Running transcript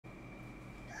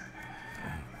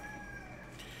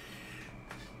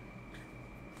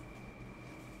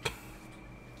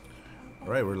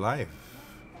Alright, we're live.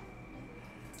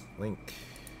 Link.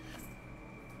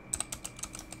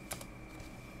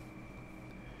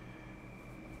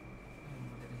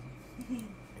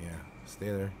 Yeah,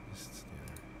 stay there. Just stay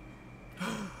there.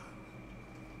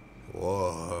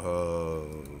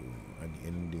 Whoa. An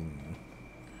ending.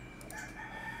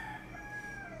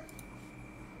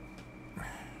 Are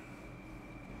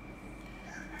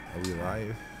we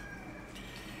live?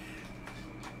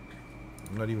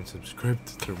 I'm not even subscribed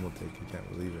to Thermaltake. I can't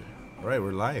believe it. Alright,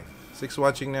 we're live. 6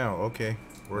 watching now. Okay,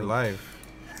 we're live.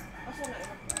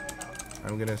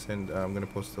 I'm gonna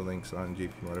post the links on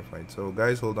JP Modified. So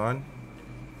guys, hold on.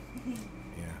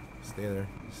 Yeah, stay there.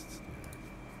 Just stay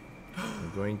there.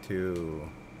 I'm going to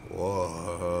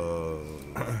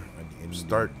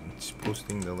start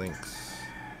posting the links.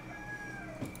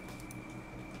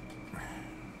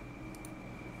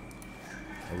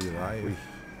 Are we live?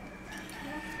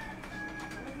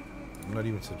 I'm not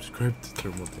even subscribed to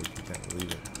Thermaltake. I can't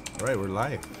believe it. Alright, we're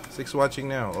live. 6 watching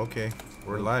now. Okay,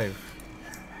 we're live.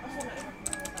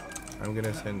 I'm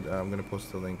gonna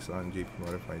post the links on JP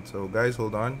Modified. So guys,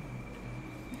 hold on.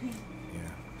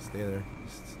 Yeah, stay there.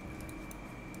 Just stay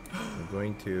there. I'm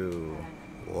going to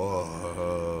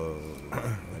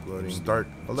start.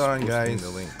 Hold on, guys. The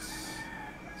links.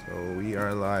 So we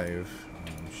are live.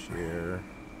 Share.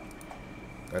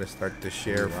 Gotta start the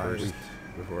share first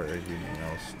before everything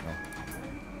else. No,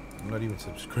 I'm not even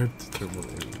subscribed to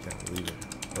Thermaltake. I can't believe it.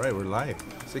 Alright, we're live.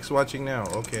 6 watching now.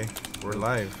 Okay, we're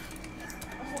live.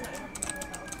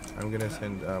 I'm gonna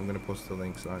post the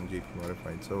links on JP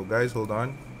Modified. So guys, hold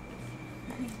on.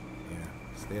 Yeah,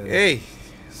 stay there. Hey,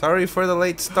 sorry for the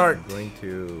late start. I'm going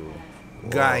to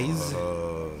guys.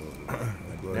 Now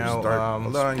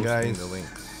hold on, guys. The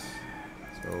links.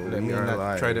 So let me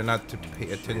try to not to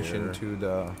pay attention to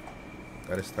the.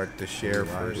 Gotta start the share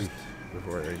first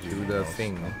before I do the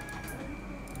thing.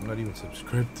 I'm not even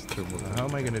subscribed to Thermaltake. How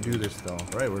am I gonna do this though?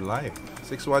 Alright, we're live.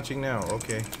 6 watching now.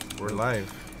 Okay, we're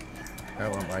live.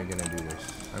 How am I gonna do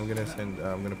this? I'm gonna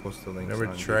post the links. Never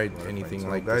tried anything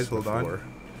like guys. Hold on.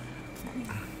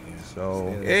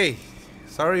 So hey,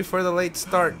 sorry for the late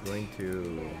start. I'm going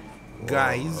to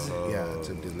guys. Yeah, it's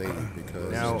a delay because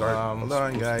now hold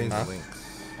on, guys.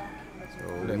 So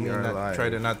let me try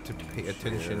to not to pay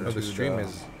attention. Oh, the stream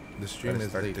is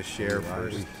like the share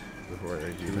first before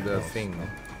I do the thing.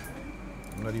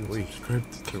 I'm not even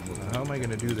subscribed to Thermaltake. How am I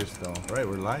gonna do this though? Alright,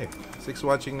 we're live. 6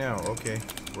 watching now. Okay,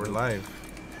 we're live.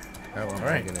 How am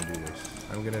I gonna do this?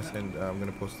 I'm gonna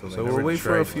post the link. So we'll wait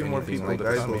for a few more people.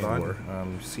 Guys, hold on.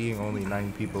 I'm seeing only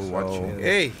 9 people watching.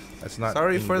 Hey, that's not.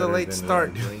 Sorry for the late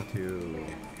start.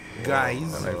 Guys,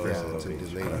 it's a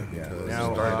delay.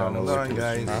 Now hold on,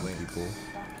 guys.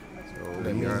 So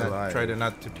let me try to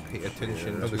not to pay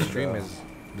attention. Oh, the stream is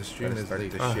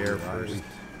like the share first.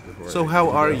 So how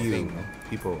are you,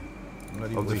 people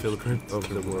of the Philippines, of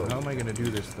the world? How am I gonna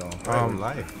do this though?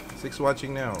 Live. 6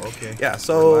 watching now. Okay. Yeah.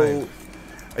 So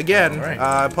again,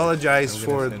 I apologize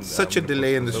for such a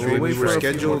delay in the stream. We were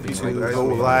scheduled to go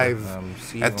live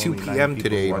at 2 p.m.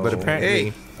 today, but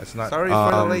apparently, sorry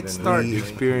for the late start. We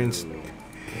experienced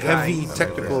heavy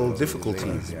technical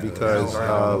difficulties because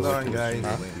of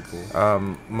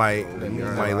my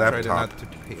laptop.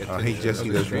 Hey Jesse,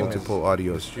 there's multiple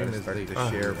audio streams.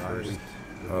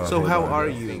 So how are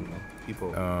you,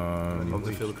 people of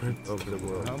the Philippines, of the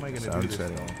world? How am I gonna do this?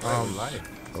 Live.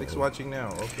 6 watching now.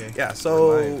 Okay. Yeah.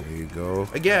 So there you go.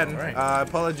 Again, I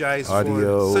apologize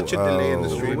for such a delay in the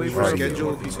stream. We were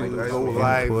scheduled to go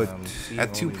live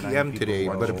at 2 p.m. today,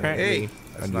 but apparently.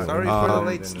 Sorry for the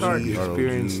late start. We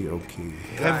experienced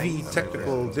heavy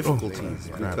technical difficulties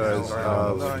because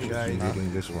of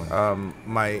reading this one.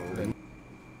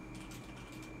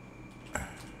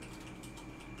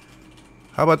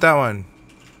 How about that one?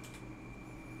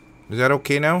 Is that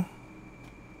okay now?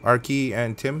 Arky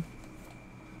and Tim?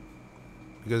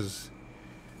 Because,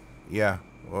 yeah,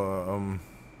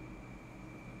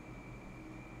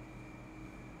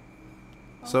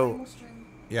 so.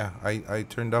 Yeah, I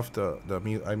turned off the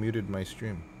mute. I muted my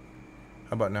stream.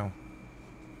 How about now?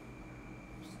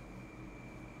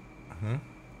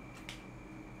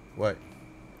 What?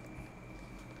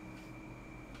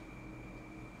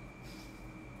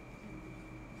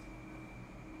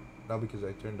 Now because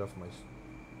I turned off my.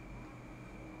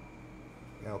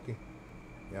 Yeah, okay.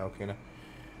 Yeah, okay now.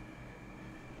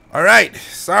 All right.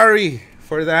 Sorry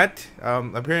for that.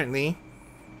 Apparently,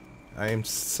 I am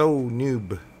so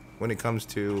noob when it comes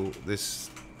to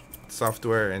this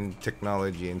software and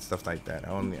technology and stuff like that.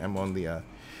 I'm only a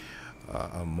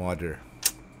modder,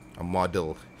 a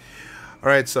model. All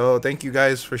right, so thank you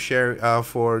guys for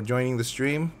for joining the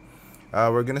stream.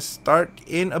 We're gonna start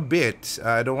in a bit.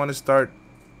 I don't want to start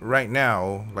right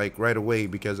now, like right away,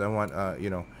 because I want,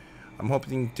 I'm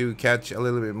hoping to catch a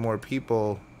little bit more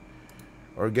people,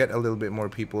 or get a little bit more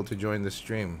people to join the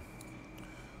stream.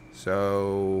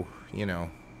 So, you know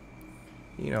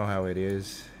how it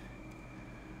is.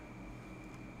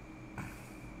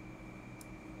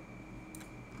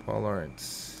 Paul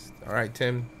Lawrence. All right,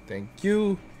 Tim. Thank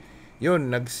you. Yun,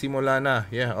 nagsimula na.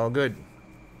 Yeah, all good.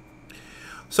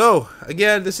 So,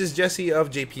 again, this is Jesse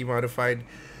of JP Modified.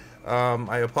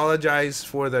 I apologize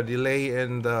for the delay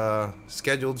in the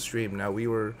scheduled stream. Now, we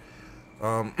were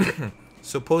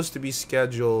supposed to be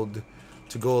scheduled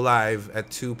to go live at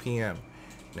 2 p.m.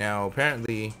 Now,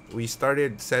 apparently, we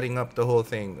started setting up the whole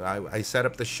thing. I set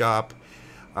up the shop.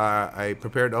 I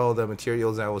prepared all the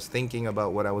materials. I was thinking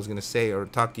about what I was going to say or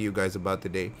talk to you guys about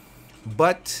today.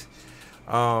 But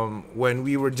when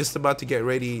we were just about to get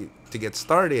ready to get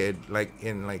started, like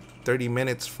in 30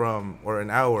 minutes from, or an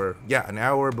hour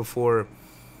before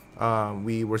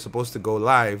we were supposed to go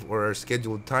live, or our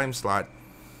scheduled time slot,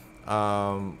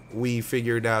 we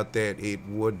figured out that it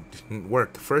wouldn't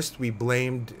work. First, we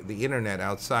blamed the internet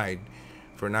outside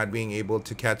for not being able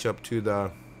to catch up to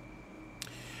the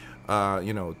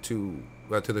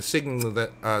to the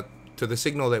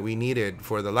signal that we needed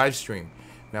for the live stream.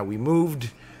 Now, we moved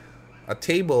a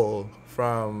table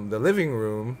from the living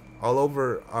room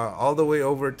all the way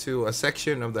over to a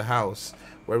section of the house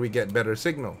where we get better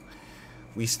signal.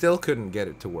 We still couldn't get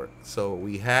it to work. So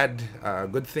we had a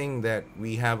good thing that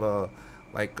we have a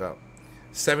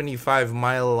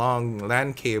 75-mile long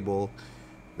LAN cable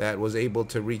that was able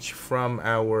to reach from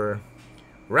our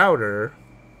router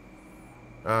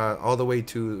all the way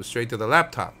straight to the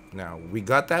laptop. Now, we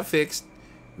got that fixed.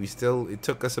 It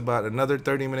took us about another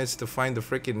 30 minutes to find the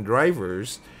freaking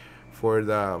drivers for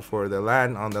the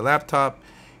LAN on the laptop.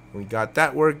 We got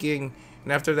that working,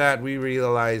 and after that we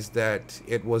realized that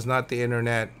it was not the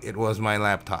internet, it was my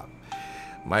laptop.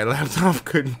 My laptop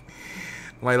couldn't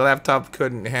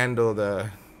handle the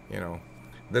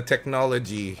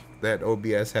technology that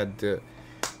OBS had to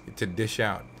dish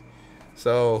out.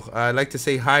 So I'd like to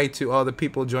say hi to all the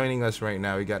people joining us right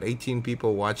now. We got 18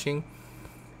 people watching.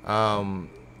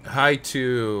 Hi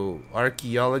to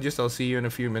Archaeologist. I'll see you in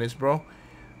a few minutes, bro.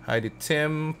 Hi to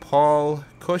Tim, Paul,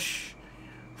 Kush,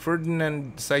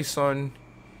 Ferdinand, Saison,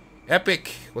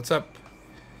 Epic. What's up?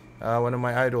 One of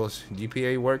my idols,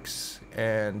 GPA Works,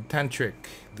 and Tantric,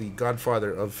 the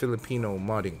godfather of Filipino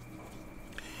modding.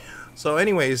 So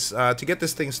anyways, to get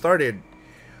this thing started,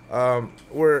 I'm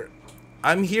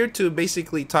here to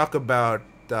basically talk about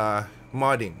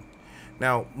modding.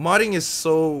 Now, modding is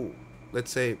so,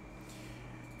 let's say,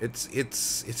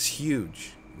 it's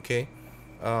huge. Okay,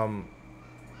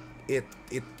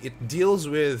 it deals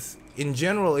with, in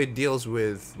general, it deals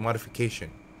with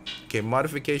modification. Okay,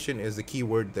 modification is the key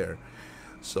word there.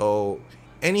 So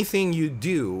anything you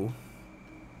do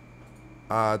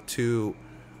to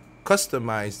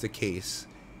customize the case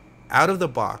out of the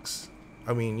box,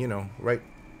 I mean, right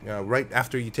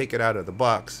after you take it out of the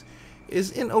box,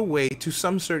 is in a way, to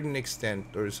some certain extent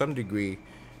or some degree,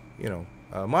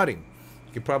 modding.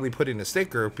 You could probably put in a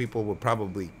sticker. People will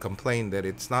probably complain that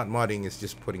it's not modding, it's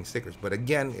just putting stickers. But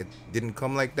again, it didn't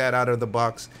come like that out of the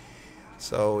box.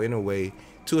 So in a way,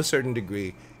 to a certain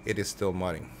degree, it is still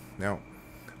modding. Now,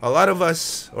 a lot of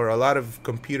us, or a lot of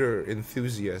computer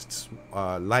enthusiasts,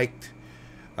 liked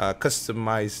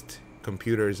customized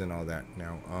computers and all that.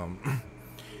 Now,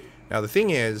 now the thing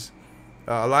is,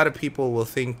 a lot of people will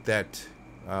think that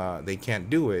they can't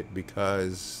do it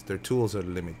because their tools are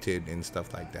limited and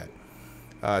stuff like that.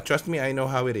 Trust me, I know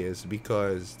how it is,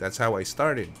 because that's how I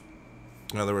started.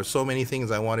 Now, there were so many things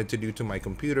I wanted to do to my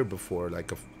computer before,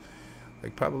 like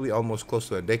probably almost close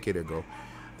to a decade ago,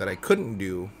 that I couldn't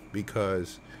do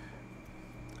because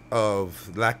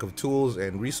of lack of tools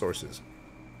and resources.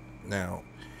 Now,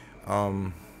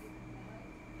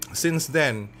 since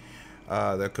then,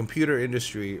 the computer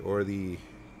industry, or the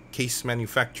case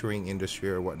manufacturing industry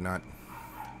or whatnot,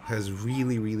 has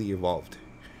really evolved.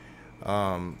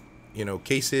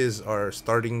 Cases are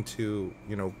starting to,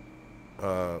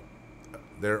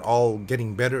 they're all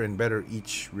getting better and better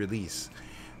each release.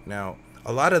 Now,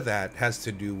 a lot of that has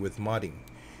to do with modding,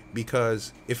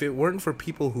 because if it weren't for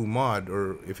people who mod,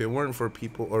 or if it weren't for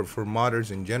people, or for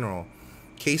modders in general,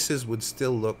 cases would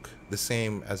still look the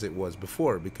same as it was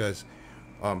before, because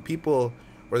people,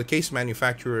 or the case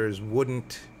manufacturers,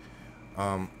 wouldn't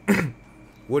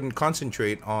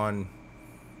concentrate on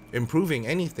improving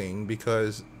anything,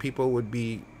 because people would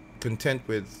be content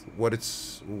with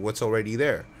what's already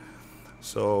there.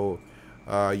 So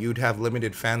you'd have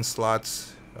limited fan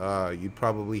slots you'd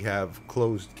probably have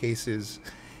closed cases.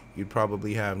 You'd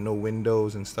probably have no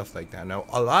windows and stuff like that. Now,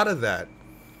 a lot of that,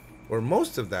 or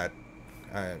most of that,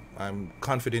 I'm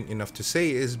confident enough to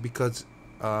say, is because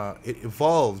it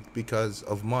evolved because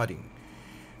of modding.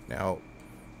 Now,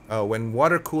 when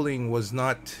water cooling was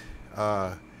not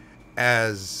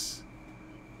as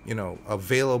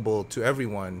available to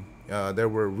everyone, there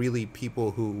were really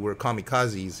people who were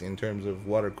kamikazes in terms of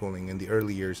water cooling in the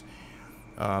early years.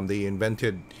 They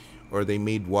invented or they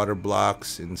made water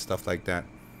blocks and stuff like that.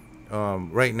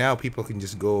 Right now, people can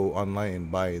just go online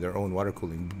and buy their own water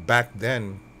cooling. Back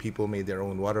then, people made their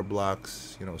own water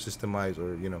blocks, systemized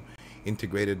or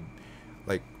integrated,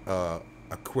 like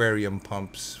aquarium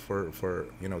pumps for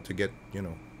to get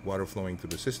water flowing through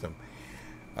the system.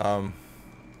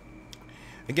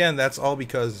 Again, that's all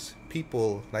because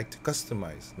people like to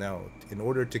customize. Now, in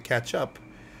order to catch up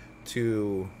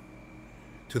to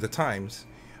the times,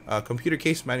 computer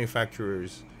case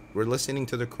manufacturers were listening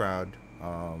to the crowd.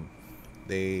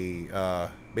 They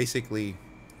basically,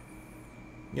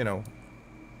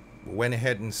 went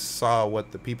ahead and saw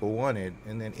what the people wanted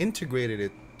and then integrated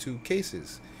it to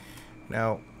cases.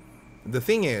 Now, the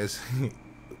thing is,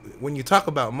 when you talk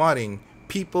about modding,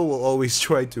 people will always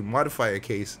try to modify a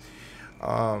case,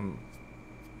 no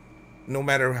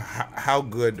matter how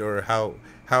good or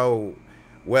how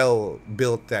well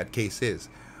built that case is.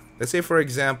 Let's say, for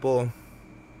example,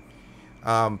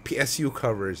 PSU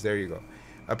covers. There you go.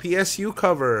 A PSU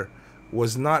cover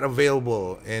was not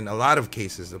available in a lot of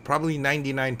cases. Probably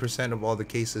 99% of all the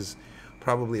cases,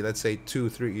 probably, let's say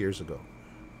 2-3 years ago,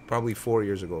 probably 4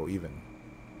 years ago even.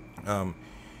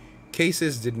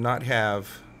 Cases did not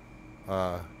have,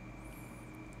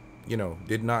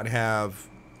 did not have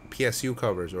PSU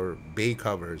covers or bay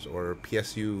covers or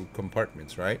PSU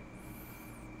compartments, right?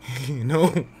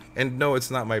 No, and no,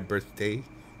 it's not my birthday.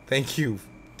 Thank you,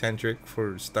 Tantric,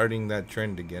 for starting that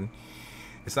trend again.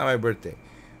 It's not my birthday.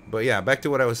 But yeah, back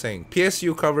to what I was saying.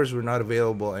 PSU covers were not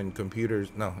available in computers,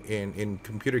 in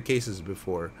computer cases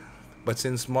before. But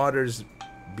since modders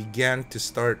began to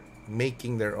start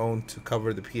making their own to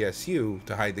cover the PSU,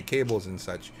 to hide the cables and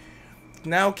such,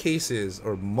 now cases,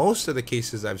 or most of the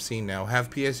cases I've seen now,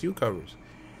 have PSU covers.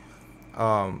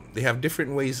 They have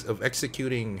different ways of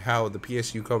executing how the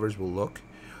PSU covers will look.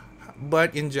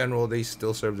 But in general, they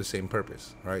still serve the same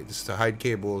purpose, right? Just to hide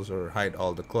cables or hide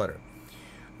all the clutter.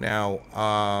 Now,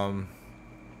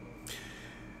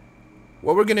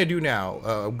 what we're going to do now,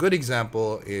 a good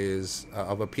example is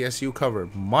of a PSU cover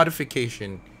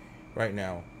modification right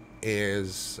now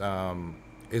is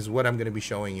what I'm going to be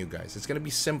showing you guys. It's going to be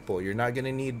simple. You're not going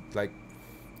to need like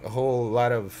a whole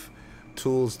lot of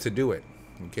tools to do it,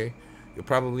 okay? You'll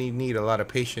probably need a lot of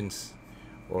patience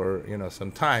or,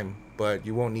 some time, but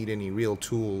you won't need any real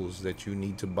tools that you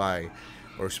need to buy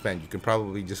or spend. You can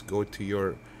probably just go to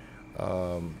your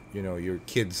your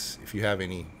kids, if you have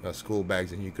any school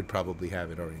bags, and you could probably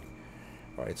have it already.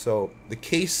 All right, so the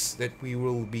case that we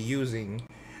will be using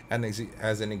and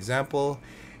as an example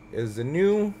is the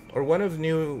new, or one of the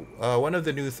new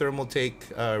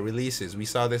Thermaltake releases. We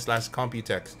saw this last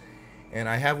Computex, and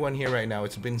I have one here right now.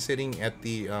 It's been sitting at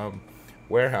the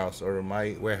warehouse, or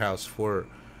my warehouse, for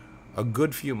a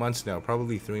good few months now,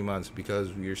 probably 3 months,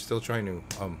 because we're still trying to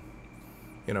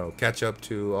catch up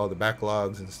to all the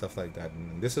backlogs and stuff like that.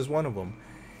 And this is one of them.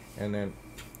 And then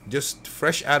just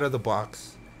fresh out of the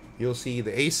box, you'll see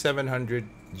the A700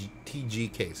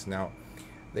 TG case. Now,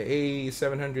 the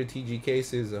A700 TG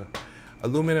case is a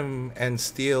aluminum and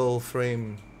steel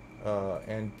frame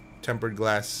and tempered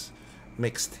glass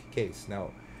mixed case.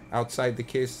 Now, outside the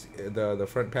case, the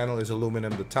front panel is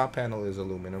aluminum, the top panel is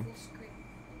aluminum.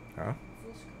 Huh?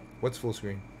 What's full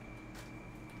screen?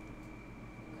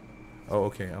 Oh,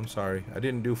 okay. I'm sorry. I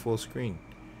didn't do full screen.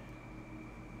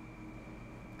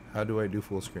 How do I do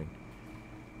full screen?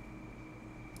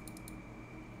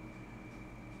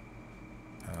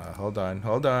 Hold on.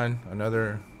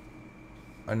 Another.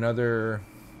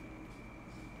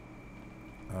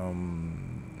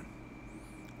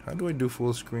 How do I do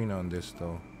full screen on this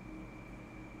though?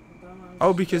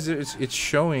 Oh, because it's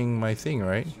showing my thing,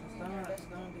 right?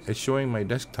 It's showing my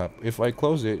desktop. If I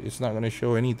close it, it's not gonna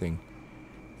show anything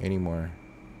anymore.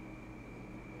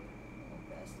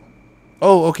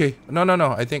 Oh, okay. No.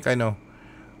 I think I know.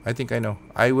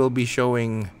 I will be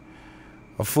showing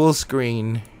a full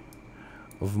screen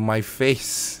of my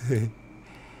face.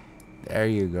 There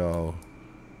you go.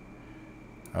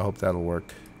 I hope that'll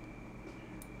work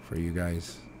for you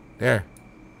guys. There.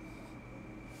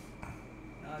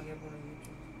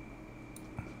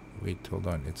 Wait, hold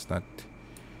on. It's not.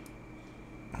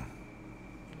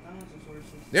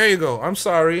 There you go. I'm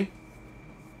sorry.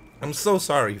 I'm so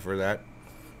sorry for that.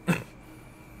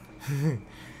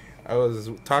 I was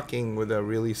talking with a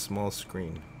really small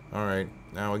screen. Alright,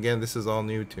 now again, this is all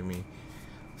new to me,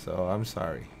 so I'm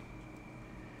sorry.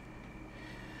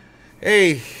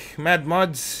 Hey, Mad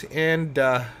Mods, and,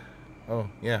 oh,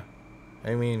 yeah,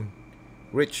 I mean,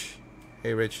 Rich.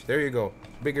 Hey, Rich, there you go.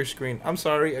 Bigger screen. I'm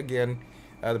sorry, again,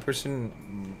 the person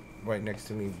right next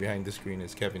to me behind the screen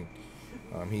is Kevin.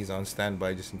 He's on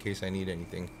standby just in case I need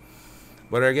anything.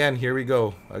 But again, here we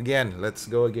go. Again, let's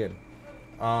go again.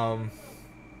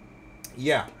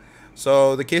 Yeah.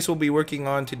 So the case we'll be working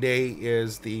on today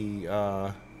is the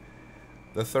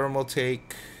Thermaltake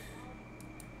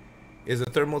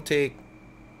A700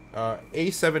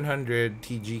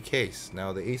 TG case.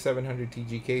 Now the A700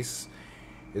 TG case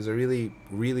is a really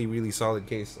solid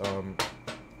case.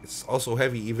 It's also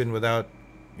heavy even without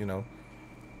a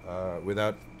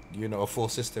full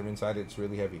system inside it. It's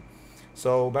really heavy.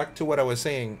 So back to what I was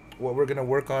saying, what we're gonna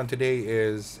work on today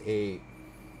is a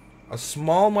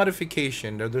small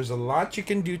modification. There's a lot you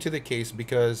can do to the case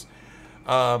because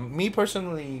me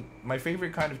personally, my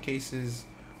favorite kind of cases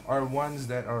are ones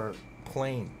that are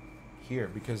plain here,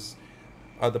 because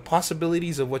the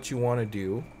possibilities of what you want to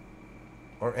do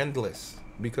are endless,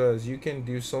 because you can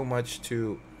do so much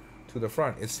to the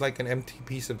front. It's like an empty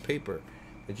piece of paper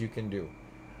that you can do.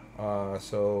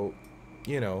 So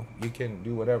you can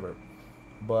do whatever,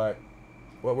 but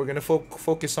what we're gonna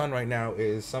focus on right now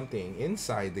is something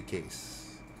inside the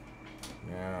case.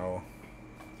 Now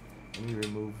let me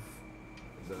remove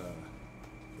the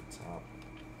top.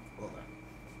 Hold on.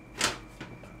 There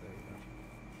you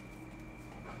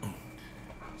go.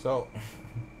 So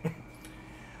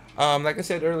like I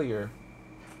said earlier,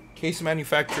 case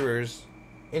manufacturers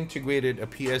integrated a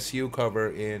PSU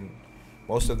cover in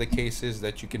most of the cases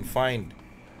that you can find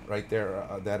right there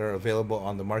that are available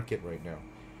on the market right now.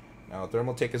 Now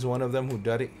Thermaltake is one of them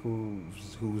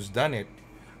who's done it.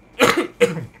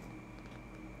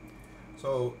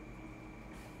 So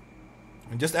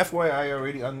just FYI, I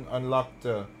already unlocked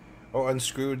or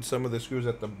unscrewed some of the screws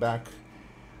at the back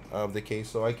of the case,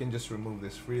 so I can just remove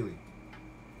this freely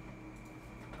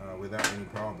without any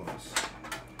problems.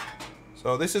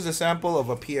 So this is a sample of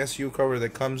a PSU cover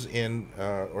that comes in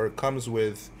or comes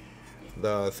with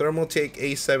the Thermaltake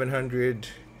A700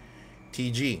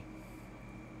 TG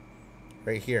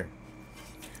right here.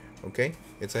 Okay,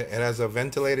 it has a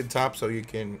ventilated top, so you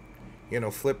can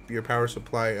flip your power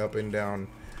supply up and down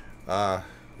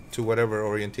to whatever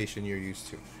orientation you're used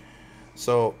to.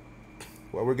 So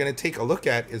what we're going to take a look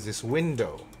at is this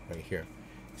window right here.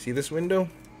 See this window?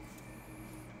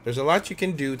 There's a lot you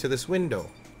can do to this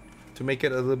window to make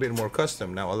it a little bit more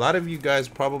custom. Now a lot of you guys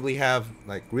probably have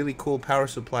like really cool power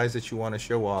supplies that you want to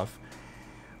show off.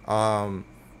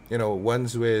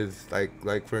 Ones with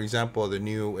like for example the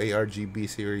new ARGB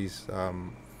series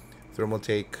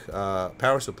Thermaltake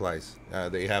power supplies.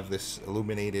 They have this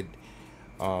illuminated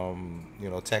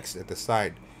text at the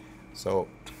side. So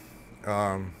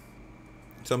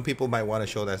some people might want to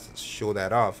show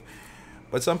that off,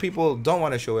 but some people don't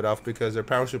want to show it off because their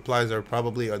power supplies are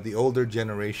probably the older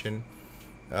generation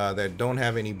that don't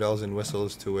have any bells and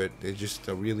whistles to it. It's just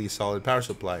a really solid power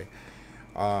supply.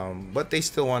 But they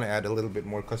still want to add a little bit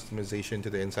more customization to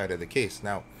the inside of the case.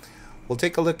 Now, we'll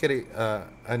take a look at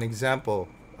an example.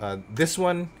 This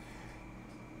one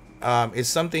is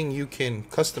something you can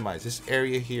customize. This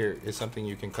area here is something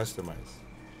you can customize.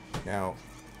 Now,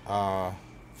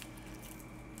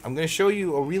 I'm going to show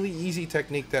you a really easy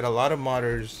technique that a lot of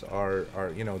modders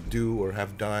do or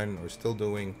have done or still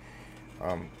doing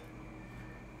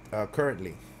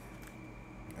currently.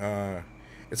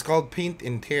 It's called paint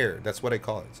and tear. That's what I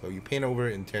call it. So you paint over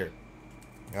it and tear.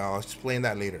 I'll explain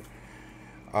that later.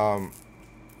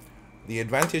 The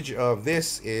advantage of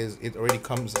this is it already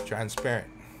comes transparent.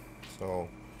 So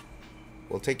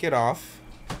we'll take it off.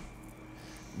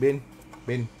 Ben,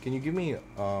 can you give me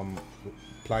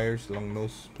pliers, long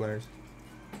nose pliers?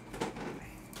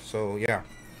 So yeah,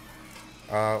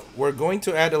 we're going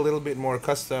to add a little bit more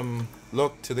custom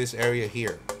look to this area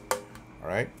here. All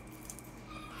right.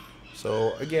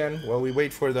 So again, while we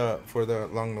wait for the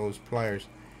long nose pliers,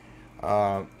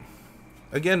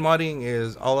 again, modding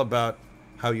is all about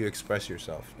how you express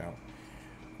yourself.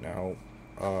 Now,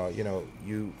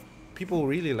 people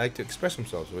really like to express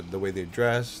themselves with the way they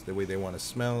dress, the way they want to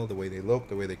smell, the way they look,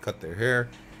 the way they cut their hair.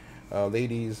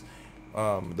 Ladies,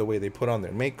 the way they put on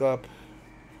their makeup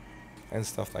and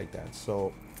stuff like that.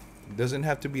 So it doesn't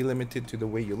have to be limited to the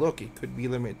way you look. It could be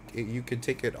you could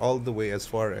take it all the way as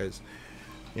far as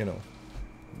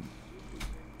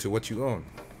to what you own.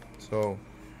 So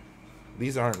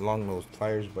these aren't long nose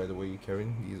pliers, by the way,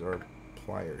 Kevin. These are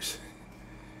pliers.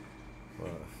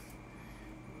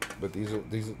 But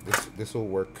this will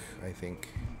work, I think.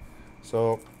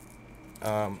 So,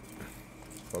 hold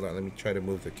on. Let me try to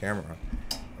move the camera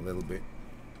a little bit.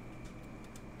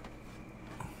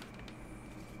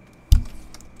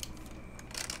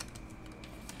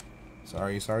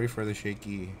 Sorry for the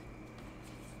shaky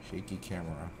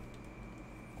camera.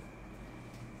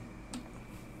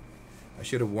 I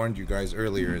should have warned you guys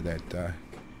earlier that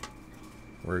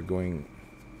we're going.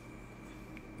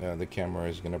 The camera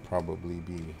is gonna probably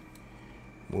be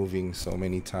moving so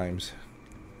many times.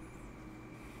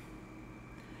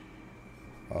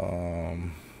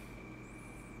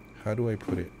 How do I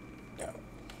put it? Yeah.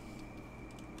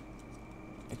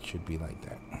 It should be like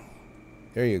that.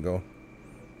 There you go.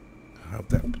 I hope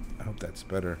that's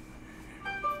better.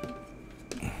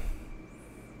 I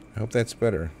hope that's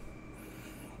better.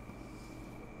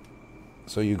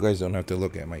 So you guys don't have to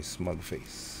look at my smug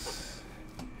face.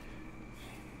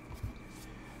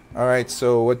 Alright,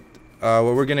 so what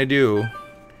we're gonna do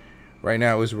right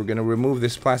now is we're gonna remove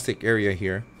this plastic area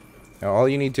here. Now all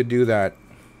you need to do that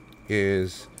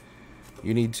is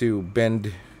you need to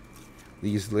bend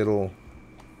these little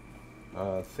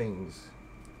things,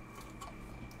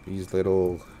 these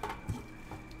little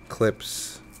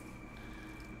clips.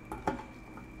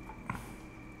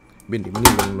 You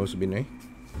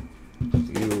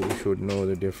should know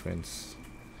the difference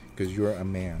because you're a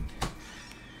man.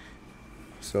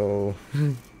 So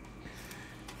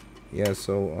yeah,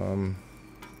 so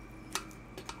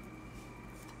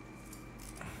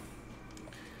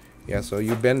yeah, so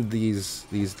you bend these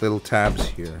little tabs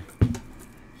here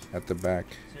at the back.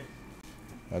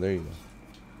 Oh, there you go.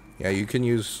 Yeah, you can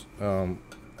use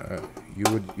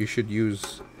you should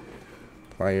use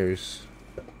pliers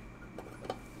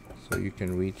so you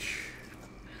can reach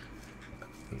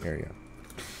the area.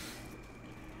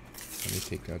 Let me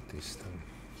take out this thing.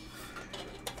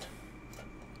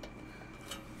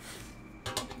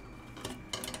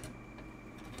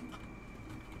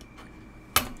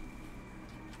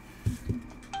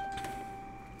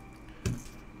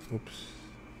 Oops.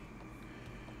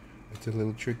 It's a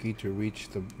little tricky to reach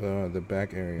the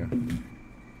back area.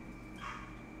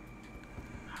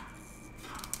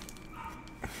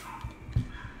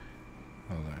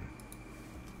 Hold on.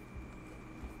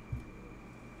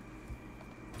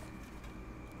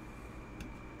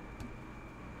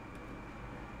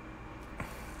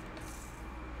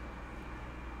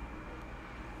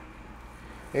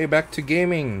 Hey, back to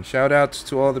gaming. Shout outs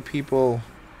to all the people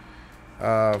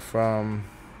from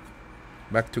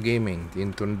Back to Gaming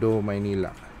in Tondo,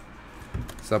 Manila.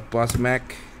 What's up, Boss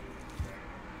Mac?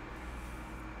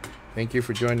 Thank you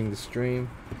for joining the stream.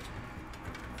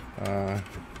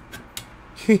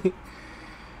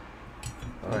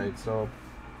 Alright, so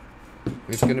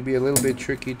it's gonna be a little bit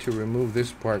tricky to remove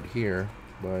this part here,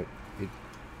 but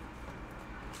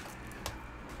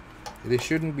it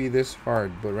shouldn't be this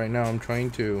hard. But right now I'm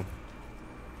trying to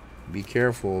be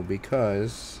careful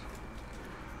because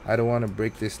I don't want to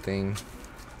break this thing.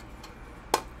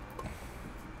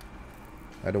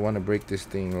 I don't want to break this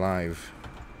thing live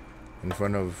in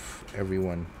front of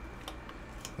everyone.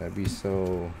 That'd be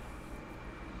so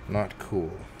not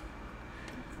cool.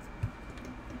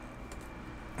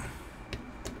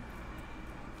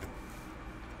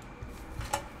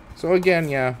 So again,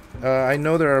 yeah, I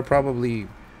know there are probably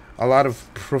a lot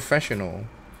of professional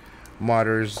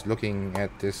modders looking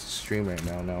at this stream right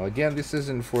now. Now again, this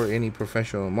isn't for any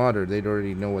professional modder. They'd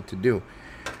already know what to do.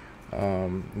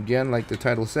 Again, like the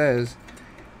title says,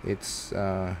 it's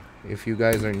if you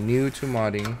guys are new to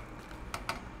modding,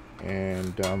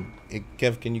 and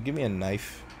Kev, can you give me a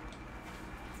knife,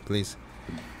 please?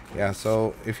 Yeah,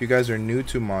 so if you guys are new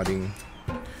to modding,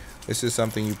 this is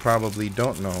something you probably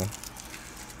don't know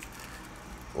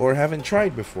or haven't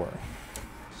tried before.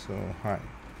 So hi.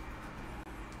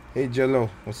 Hey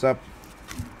Jello, what's up?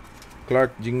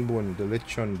 Clark Jingbun, the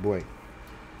Lechon boy.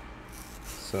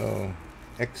 So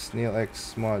Neil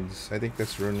X mods, I think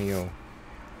that's Roneo.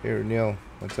 Hey Neil,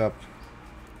 what's up?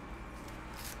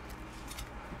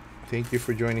 Thank you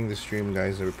for joining the stream,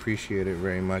 guys. I appreciate it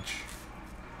very much.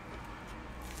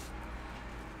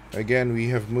 Again, we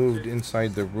have moved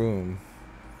inside the room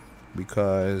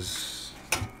because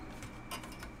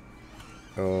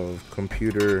of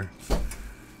computer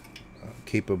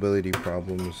capability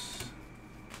problems.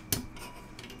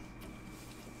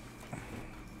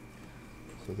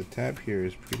 So the tab here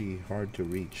is pretty hard to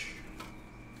reach.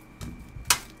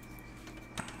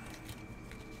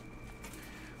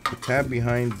 The tab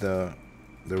behind the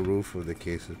roof of the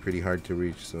case is pretty hard to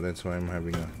reach, so that's why I'm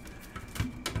having a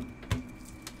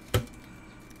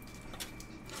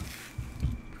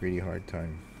pretty hard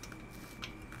time.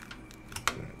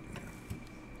 But, yeah.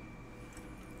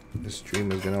 This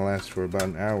stream is gonna last for about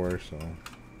an hour, so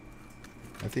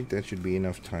I think that should be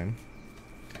enough time.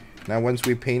 Now once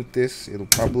we paint this, it'll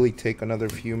probably take another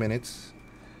few minutes.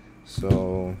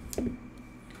 So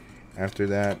after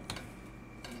that,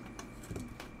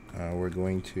 we're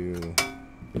going to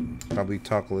probably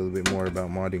talk a little bit more about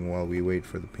modding while we wait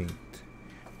for the paint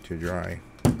to dry.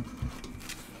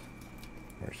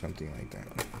 Or something like that.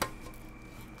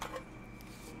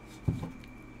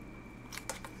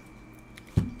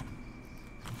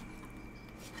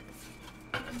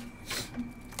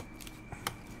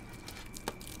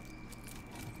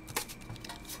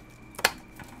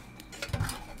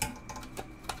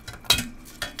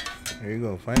 There you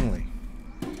go, finally.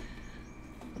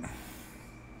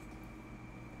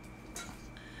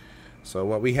 So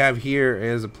what we have here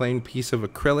is a plain piece of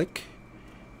acrylic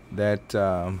that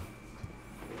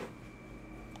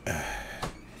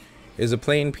is a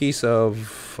plain piece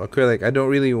of acrylic. I don't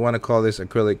really want to call this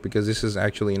acrylic because this is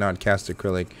actually not cast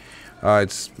acrylic.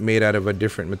 It's made out of a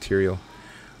different material.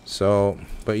 So,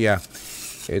 but yeah,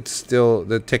 it's still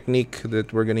the technique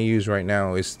that we're going to use right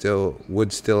now is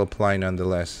would still apply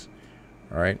nonetheless.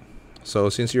 All right. So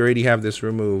since you already have this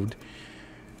removed,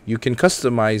 you can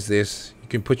customize this. You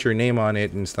can put your name on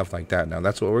it and stuff like that. Now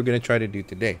that's what we're going to try to do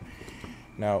today.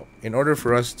 Now, in order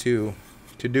for us to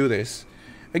do this,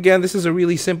 again, this is a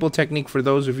really simple technique for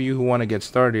those of you who want to get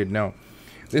started. Now,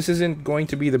 this isn't going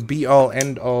to be the be-all,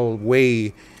 end-all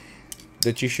way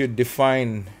that you should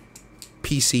define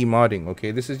PC modding,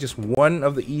 okay? This is just one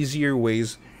of the easier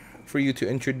ways for you to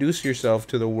introduce yourself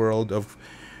to the world of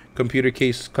computer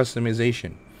case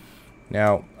customization.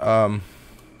 Now,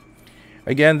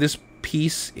 again, this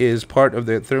piece is part of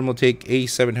the Thermaltake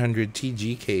A700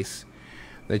 TG case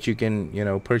that you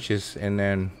can, purchase and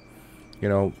then,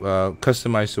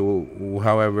 customize to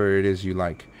however it is you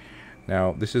like.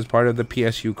 Now, this is part of the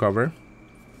PSU cover,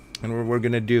 and what we're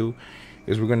gonna do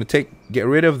is we're gonna get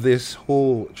rid of this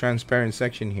whole transparent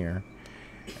section here,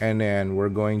 and then we're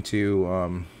going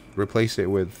to replace it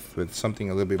with something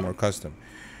a little bit more custom.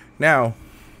 Now,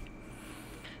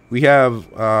 we have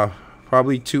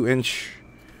probably 2-inch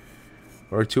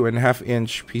or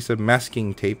 2.5-inch piece of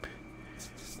masking tape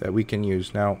that we can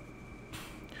use. Now,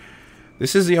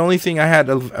 this is the only thing I had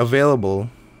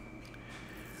available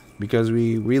because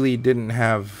we really didn't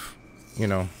have,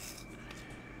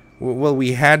 well,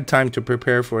 we had time to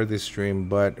prepare for this stream,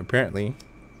 but apparently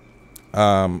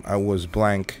I was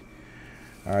blank.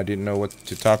 I didn't know what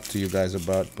to talk to you guys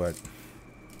about, but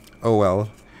oh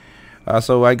well.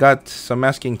 So I got some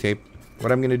masking tape.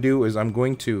 What I'm going to do is I'm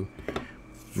going to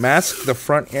mask the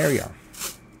front area.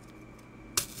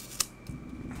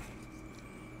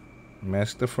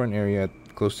 Mask the front area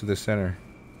close to the center.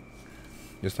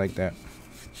 Just like that.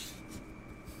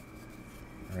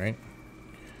 Alright.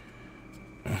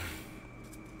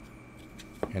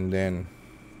 And then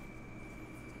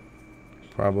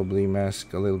probably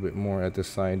mask a little bit more at the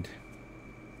side.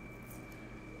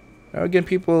 Now again,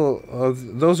 people,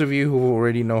 those of you who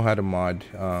already know how to mod,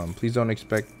 please don't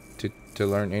expect to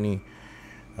learn any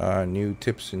new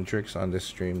tips and tricks on this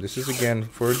stream. This is again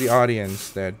for the audience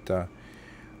that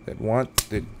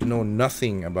know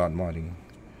nothing about modding,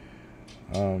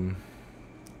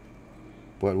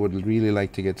 but would really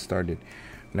like to get started.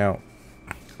 Now,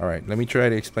 all right, let me try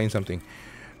to explain something.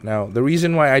 Now, the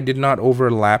reason why I did not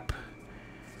overlap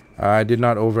the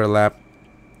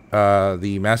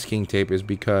masking tape is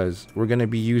because we're going to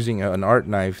be using an art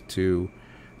knife to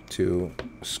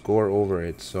score over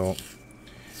it. So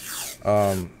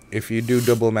if you do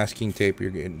double masking tape, you're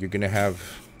going to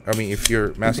have, if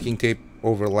your masking tape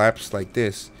overlaps like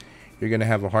this, you're going to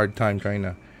have a hard time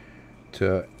trying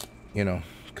to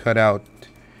cut out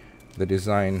the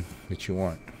design that you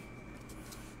want.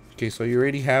 Okay, so you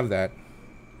already have that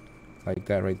like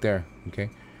that right there. Okay,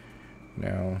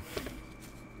 now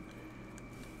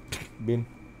Bin,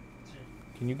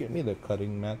 can you get me the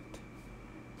cutting mat?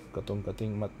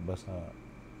 Cutting mat ba sa?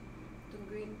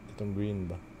 Itong green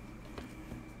ba?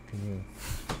 Can you?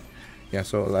 Yeah,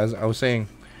 so as I was saying,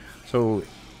 so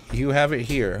you have it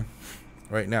here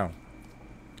right now.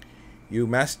 You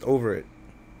masked over it.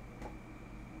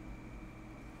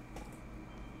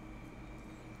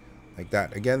 Like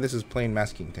that. Again, this is plain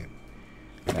masking tape.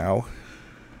 Now,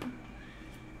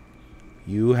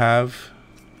 you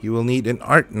will need an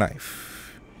art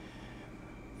knife.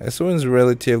 This one's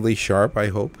relatively sharp, I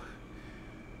hope.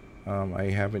 I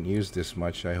haven't used this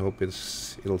much. I hope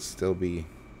it'll still be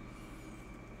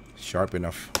sharp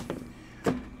enough.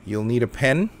 You'll need a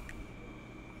pen.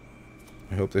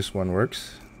 I hope this one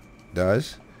works.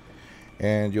 Does.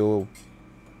 and you'll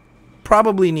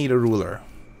probably need a ruler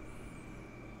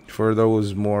for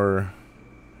those more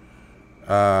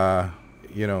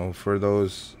you know, for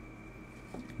those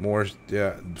more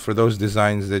for those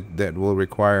designs that will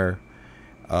require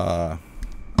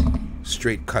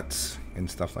straight cuts and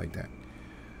stuff like that.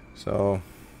 So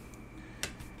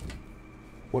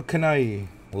what can I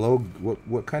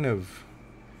what kind of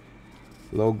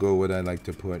logo would I like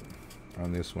to put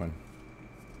on this one?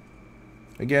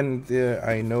 Again,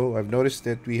 I've noticed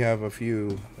that we have a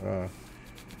few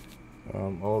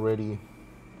already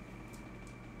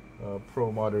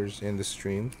pro modders in the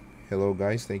stream. Hello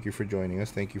guys, thank you for joining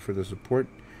us. Thank you for the support.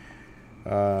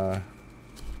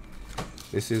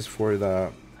 This is for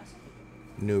the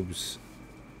noobs.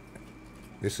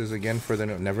 This is again for the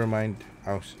never mind.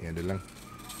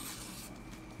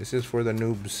 This is for the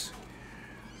noobs.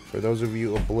 For those of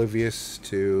you oblivious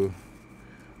to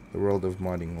the world of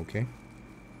modding, okay?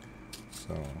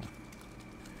 So,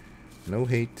 no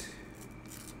hate.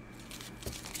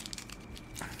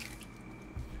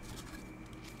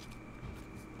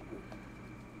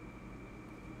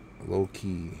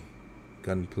 Low-key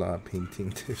gunpla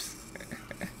painting tips.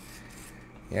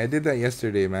 Yeah, I did that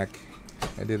yesterday, Mac.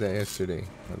 I did that yesterday.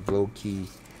 A low-key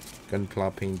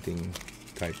gunpla painting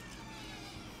type.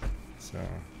 So,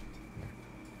 yeah.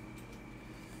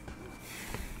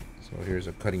 So here's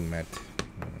a cutting mat.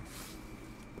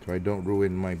 So I don't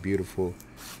ruin my beautiful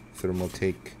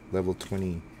Thermaltake level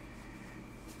 20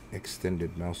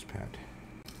 extended mouse pad,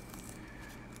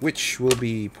 which will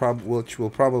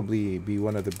probably be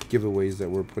one of the giveaways that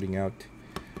we're putting out,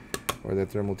 or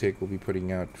that Thermaltake will be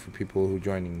putting out for people who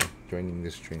joining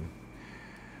this stream.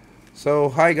 So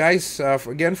hi guys,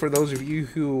 again for those of you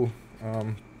who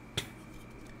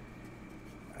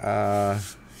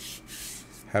have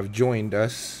joined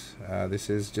us, this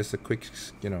is just a quick,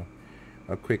 you know,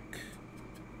 a quick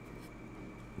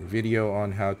video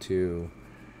on how to,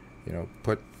 you know,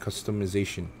 put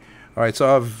customization. All right,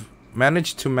 so I've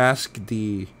managed to mask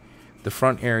the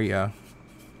front area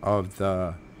of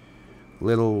the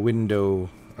little window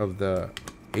of the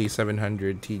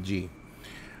A700 TG.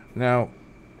 Now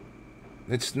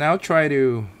let's now try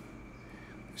to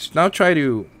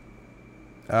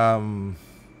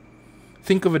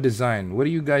think of a design. What do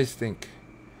you guys think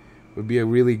would be a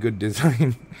really good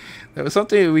design? That was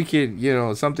something that we could, you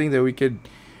know, something that we could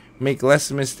make less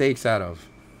mistakes out of.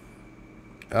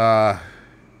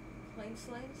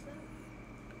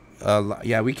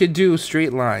 Yeah, we could do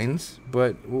straight lines,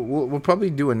 but we'll probably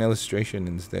do an illustration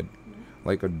instead,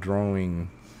 like a drawing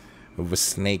of a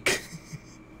snake.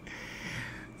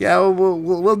 Yeah,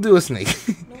 we'll do a snake.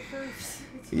 No first.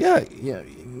 Yeah.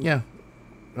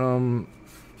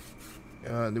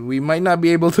 We might not be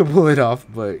able to pull it off,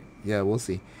 but yeah, we'll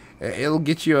see. It'll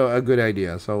get you a good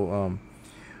idea. So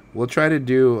we'll try to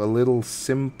do a little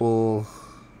simple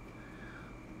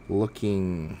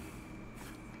looking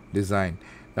design.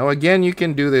 Now again, you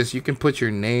can do this. You can put your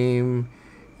name,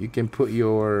 you can put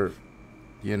your,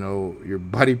 you know, your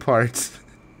body parts.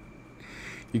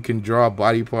 You can draw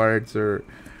body parts or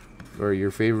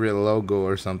your favorite logo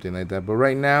or something like that. But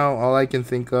right now, all I can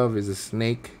think of is a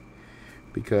snake,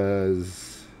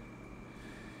 because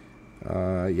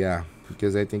yeah,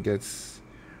 because I think that's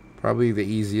probably the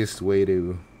easiest way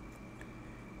to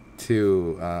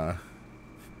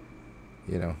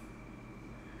you know,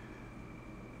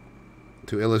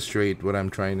 to illustrate what I'm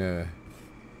trying to.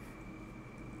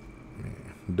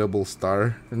 Double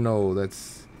star? No,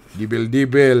 that's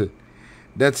Dibble.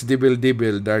 That's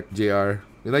Dibble, Dark JR.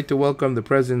 We'd like to welcome the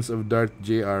presence of Dark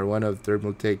JR, one of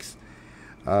Thermaltake's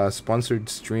sponsored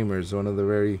streamers, one of the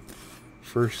very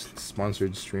first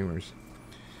sponsored streamers.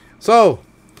 So,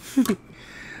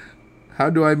 how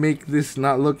do I make this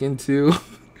not look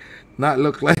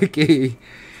like a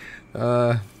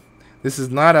this is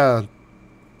not a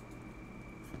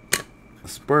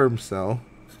sperm cell.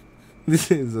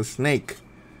 This is a snake.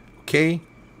 Okay?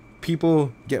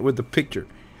 People, get with the picture.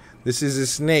 This is a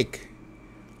snake.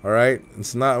 All right?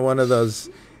 It's not one of those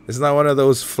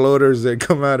floaters that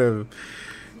come out of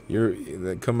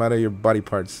your body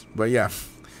parts. But yeah.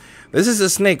 This is a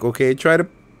snake, okay? Try to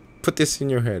put this in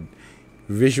your head.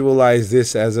 Visualize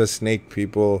this as a snake,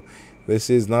 people. This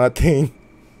is not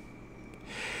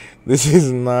this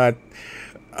is not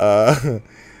a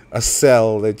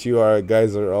cell that you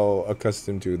guys are all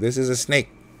accustomed to. This is a snake.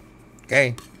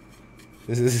 Okay?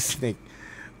 This is a snake.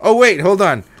 Oh wait, hold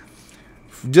on.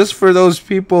 Just for those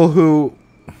people who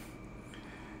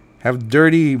have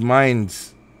dirty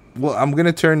minds, well, I'm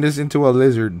gonna turn this into a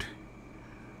lizard.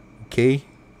 Okay?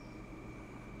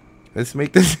 Let's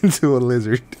make this into a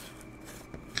lizard.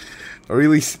 A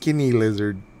really skinny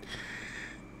lizard.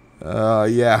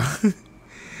 Yeah.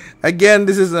 Again,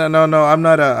 this is no. I'm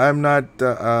not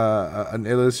an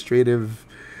illustrative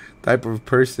type of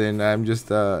person. I'm just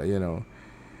you know,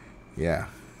 yeah.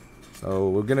 So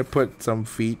we're gonna put some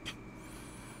feet,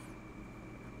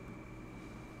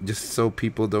 just so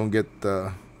people don't get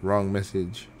the wrong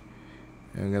message.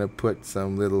 I'm gonna put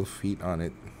some little feet on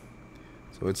it,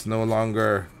 so it's no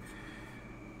longer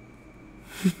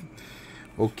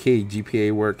okay.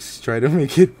 GPA works. Try to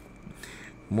make it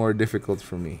more difficult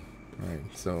for me. All right,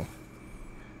 so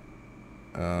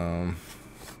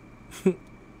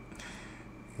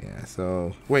yeah,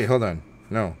 so wait, hold on.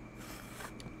 No,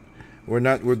 we're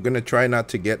gonna try not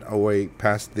to get away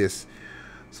past this,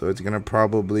 so it's gonna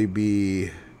probably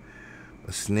be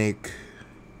a snake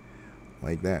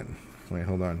like that. Wait,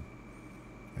 hold on,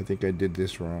 I think I did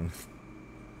this wrong.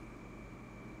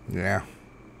 Yeah,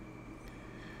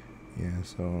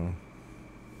 so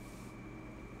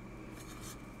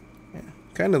yeah,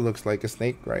 kind of looks like a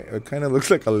snake, right? It kind of looks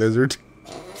like a lizard.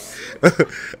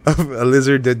 A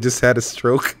lizard that just had a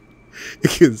stroke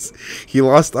because he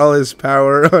lost all his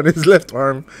power on his left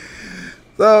arm.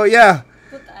 So yeah.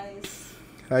 Put eyes.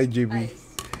 Hi, GB.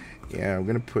 Eyes. Yeah, I'm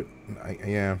gonna put.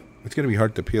 Yeah, it's gonna be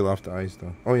hard to peel off the eyes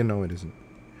though. Oh, you know it isn't.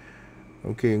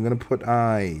 Okay, I'm gonna put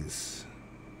eyes.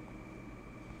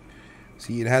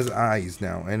 See, it has eyes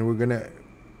now, and we're gonna.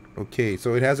 Okay,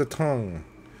 so it has a tongue.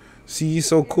 See,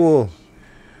 so cool.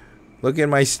 Look at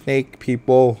my snake,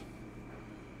 people.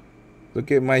 Look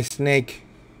at my snake.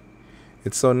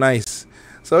 It's so nice.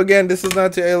 So again, this is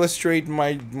not to illustrate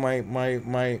my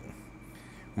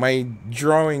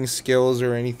drawing skills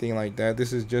or anything like that.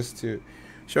 This is just to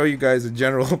show you guys a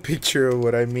general picture of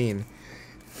what I mean.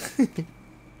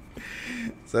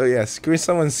 So yeah,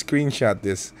 someone screenshot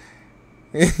this.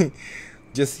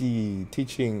 Just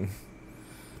teaching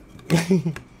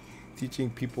teaching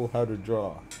people how to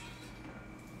draw.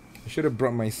 I should have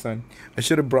brought my son.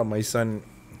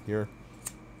 Here.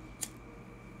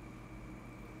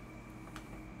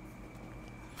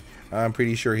 I'm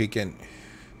pretty sure he can,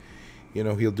 you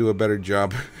know, he'll do a better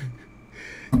job.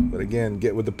 But again,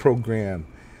 get with the program.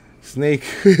 Snake.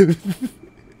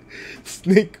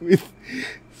 Snake.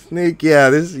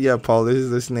 Yeah, Paul, this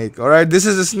is a snake. All right, this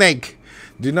is a snake.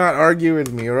 Do not argue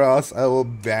with me or else I will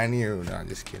ban you. No, I'm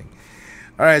just kidding.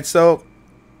 All right, so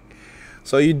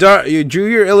you drew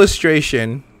your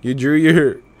illustration. You drew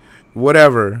your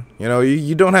whatever, you know,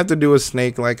 you don't have to do a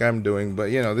snake like I'm doing, but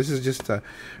you know, this is just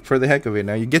for the heck of it.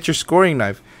 Now you get your scoring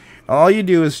knife. All you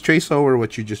do is trace over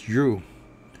what you just drew.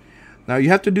 Now you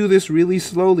have to do this really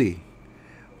slowly,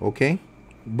 okay?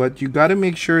 But you got to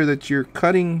make sure that you're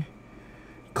cutting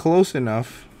close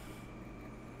enough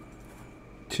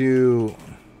to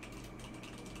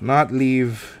not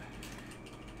leave,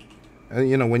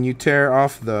 you know, when you tear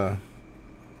off the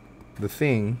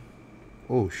thing.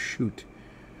 Oh shoot,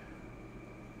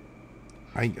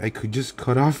 I could just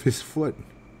cut off his foot.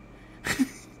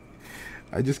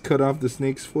 I just cut off the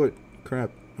snake's foot.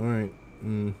 Crap. Alright.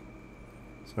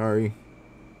 Sorry.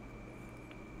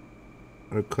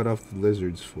 I cut off the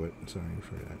lizard's foot. Sorry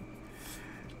for that.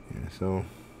 Yeah, so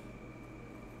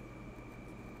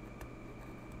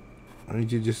I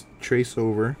need you to just trace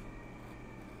over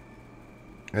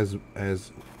as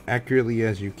accurately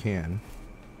as you can.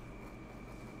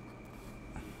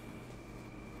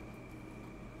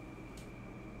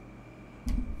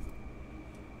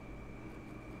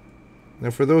 Now,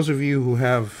 for those of you who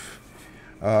have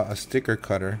a sticker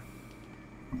cutter,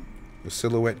 a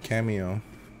Silhouette Cameo,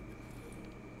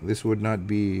 this would not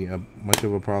be much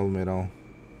of a problem at all.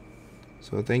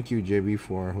 So thank you, JB,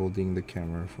 for holding the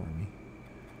camera for me.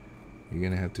 You're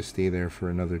going to have to stay there for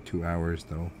another 2 hours,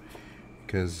 though,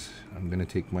 because I'm going to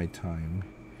take my time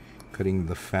cutting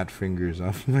the fat fingers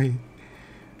off my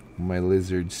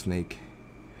lizard snake.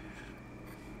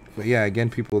 But yeah,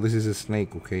 again, people, this is a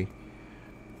snake, okay?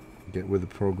 Get with the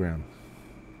program.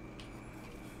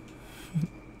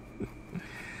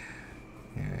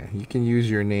 Yeah, you can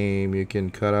use your name, you can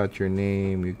cut out your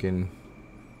name, you can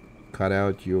cut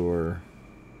out your,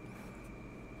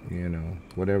 you know,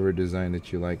 whatever design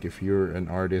that you like. If you're an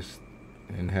artist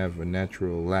and have a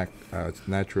natural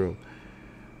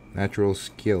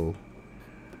skill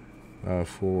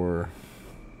for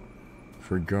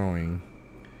drawing,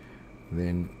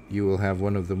 then you will have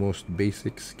one of the most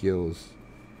basic skills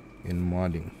in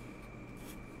modding.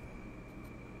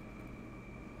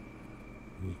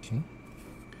 Okay.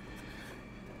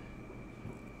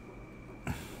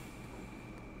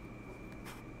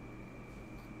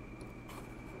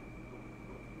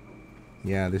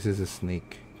 Yeah, this is a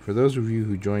snake. For those of you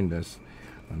who joined us,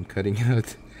 I'm cutting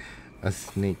out a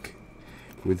snake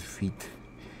with feet.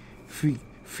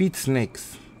 Feet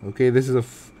snakes. Okay, this is a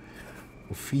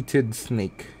feeted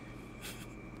snake.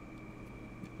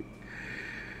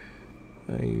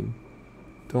 I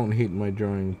don't hate my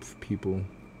drawing, people.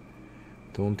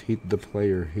 Don't hate the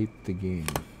player, hate the game.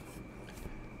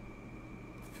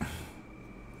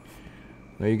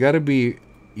 Now you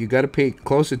gotta pay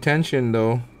close attention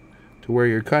though to where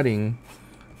you're cutting,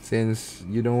 since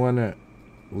you don't wanna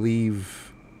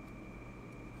leave.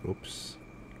 Oops,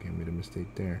 I made a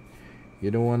mistake there.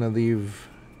 You don't wanna leave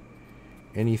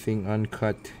anything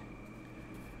uncut.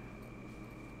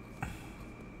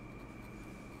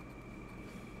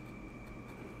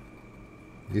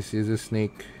 This is a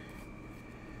snake.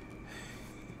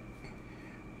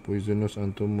 Poisonous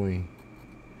ang tumoy.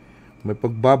 May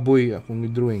pagbaboy akong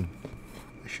drawing.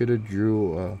 I should have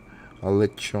drew a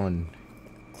lechon.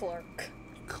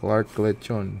 Clark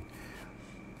lechon.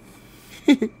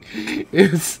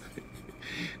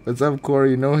 What's up,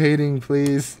 Corey? No hating,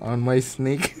 please, on my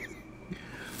snake.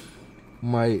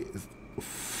 My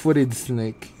footed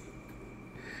snake.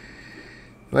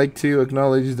 I'd like to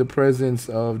acknowledge the presence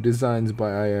of Designs by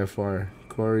IFR,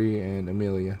 Corey and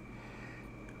Amelia.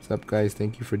 What's up, guys?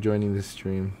 Thank you for joining this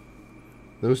stream.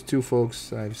 Those two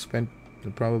folks, I've spent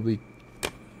probably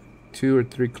 2 or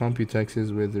 3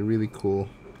 Computexes with. They're really cool.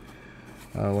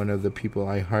 One of the people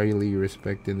I highly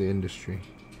respect in the industry.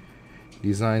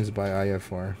 Designs by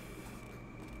IFR.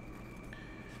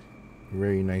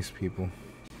 Very nice people.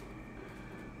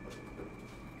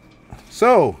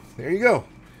 So, there you go.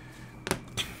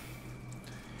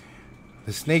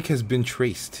 The snake has been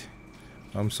traced.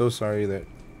 I'm so sorry that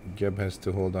Jeb has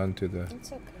to hold on to the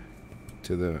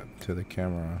to the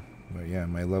camera, but yeah,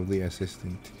 my lovely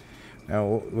assistant. Now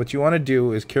what you want to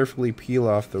do is carefully peel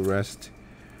off the rest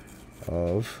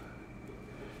of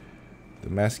the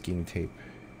masking tape.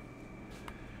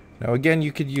 Now again,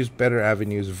 you could use better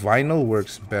avenues. Vinyl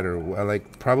works better,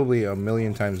 like probably a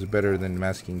million times better than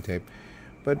masking tape,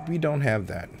 but we don't have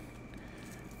that.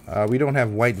 We don't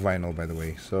have white vinyl, by the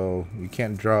way, so you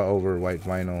can't draw over white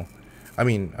vinyl. I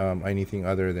mean, anything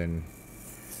other than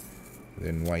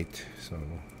white. So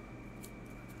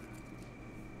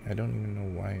I don't even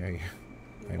know why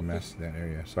I masked that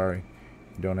area. Sorry,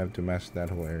 you don't have to mask that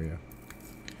whole area.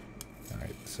 All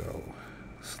right, so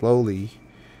slowly,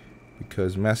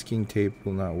 because masking tape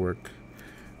will not work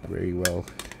very well.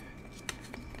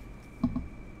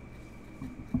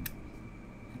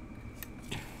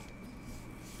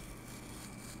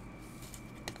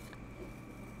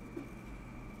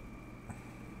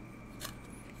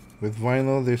 With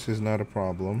vinyl, this is not a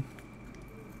problem.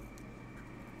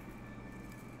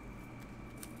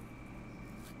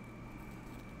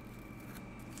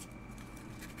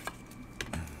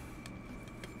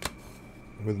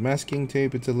 With masking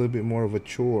tape, it's a little bit more of a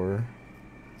chore,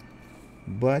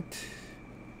 but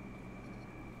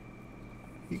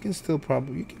you can still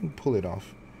you can pull it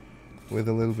off with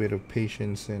a little bit of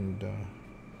patience and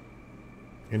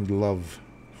love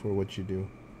for what you do.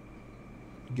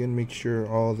 Again, make sure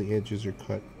all the edges are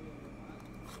cut.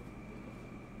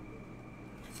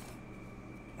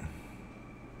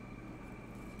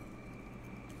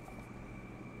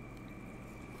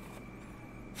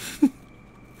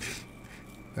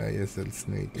 Ah, yes, that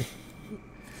snake.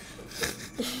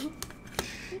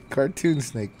 Cartoon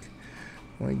snake.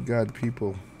 Oh my God,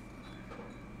 people!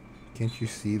 Can't you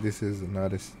see this is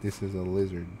not a? This is a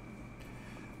lizard.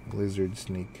 A lizard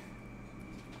snake.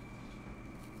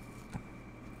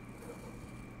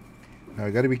 Now I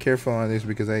got to be careful on this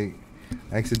because I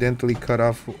accidentally cut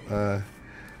off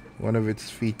one of its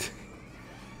feet.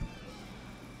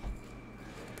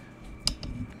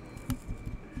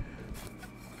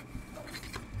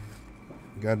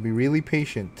 Gotta be really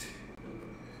patient.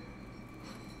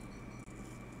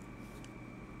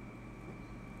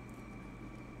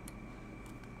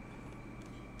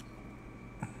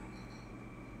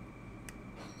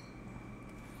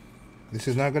 This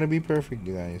is not gonna be perfect,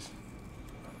 you guys.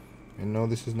 And no,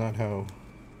 this is not how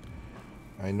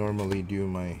I normally do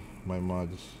my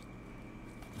mods.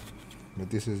 But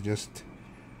this is just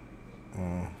you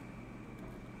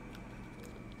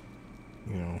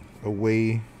know, a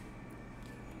way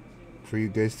for you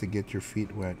guys to get your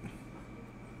feet wet.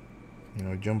 You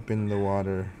know, jump in the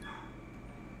water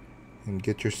and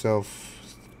get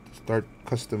yourself, start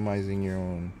customizing your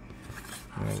own,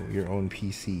 you know, your own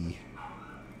PC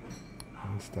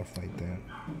and stuff like that.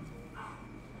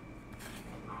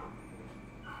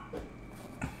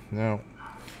 Now,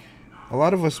 a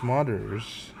lot of us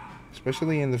modders,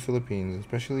 especially in the Philippines,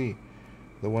 especially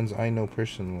the ones I know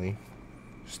personally,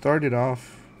 started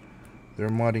off their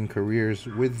modding careers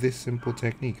with this simple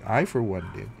technique. I, for one,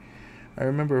 did. I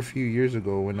remember a few years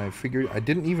ago when I figured I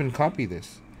didn't even copy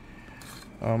this.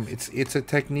 It's a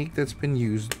technique that's been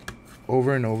used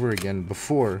over and over again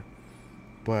before,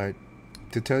 but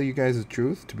to tell you guys the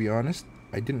truth, to be honest,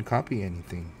 I didn't copy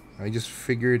anything. I just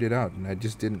figured it out, and I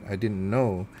didn't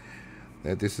know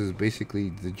that this is basically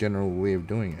the general way of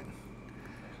doing it.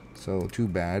 So too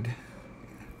bad,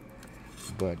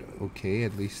 but okay,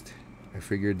 at least I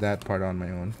figured that part on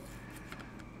my own.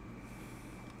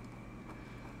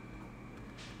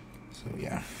 So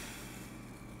yeah.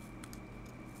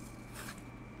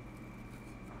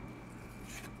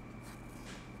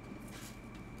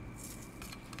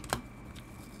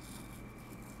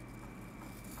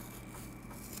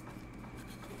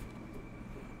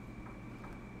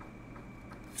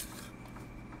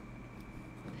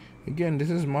 Again, this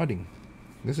is modding.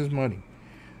 This is modding.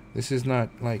 This is not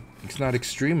like, it's not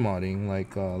extreme modding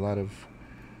like a lot of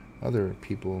other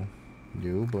people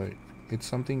do, but it's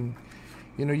something,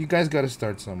 you know, you guys got to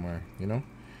start somewhere, you know?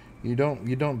 You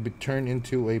don't turn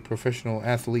into a professional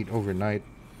athlete overnight.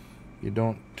 You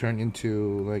don't turn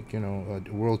into, like, you know,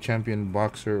 a world champion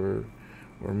boxer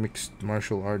or mixed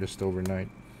martial artist overnight.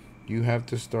 You have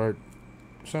to start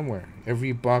somewhere.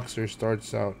 Every boxer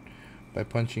starts out by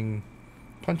punching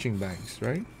bags,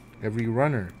 right? Every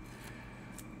runner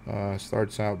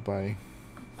starts out by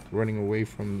running away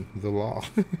from the law.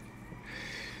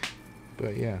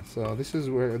 But yeah, so this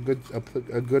is where a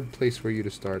good place for you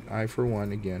to start. I, for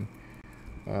one, again,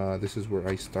 this is where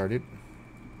I started,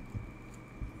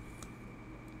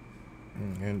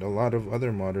 and a lot of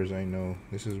other modders I know,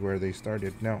 this is where they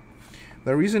started. Now,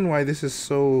 the reason why this is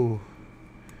so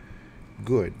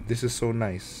good, this is so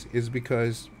nice, is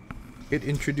because it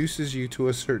introduces you to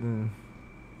a certain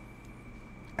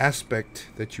aspect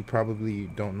that you probably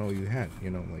don't know you had, you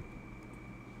know, like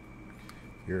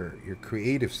your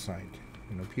creative side.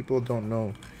 You know, people don't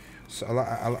know. So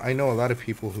I know a lot of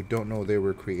people who don't know they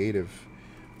were creative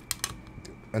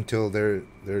until their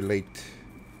late,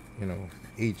 you know,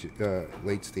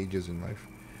 late stages in life.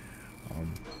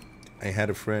 I had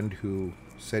a friend who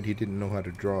said he didn't know how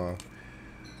to draw.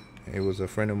 It was a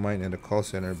friend of mine at a call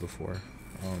center before.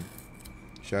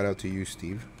 Shout out to you,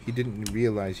 Steve. He didn't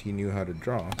realize he knew how to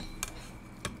draw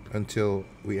until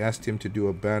we asked him to do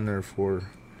a banner for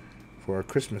our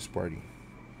Christmas party.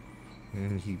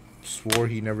 And he swore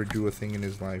he never drew a thing in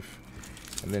his life.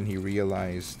 And then he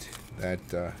realized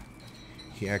that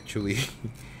he actually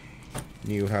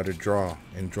knew how to draw,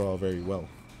 and draw very well.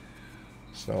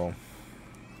 So,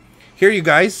 here you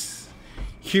guys.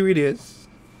 Here it is.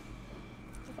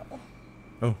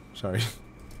 Oh, sorry.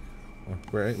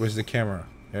 Where's the camera?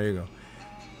 There you go.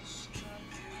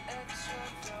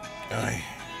 Ay.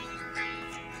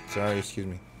 Sorry, excuse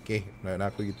me. Okay,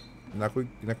 nako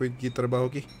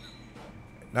gitrabaho ki.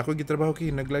 Nako gitrabaho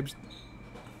ki, nag-live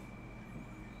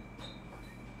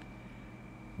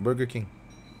Burger King.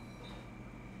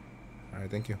 Alright,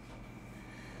 thank you.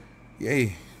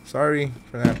 Yay. Sorry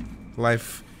for that.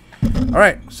 Life.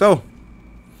 Alright, so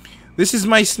this is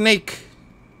my snake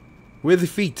with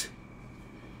feet.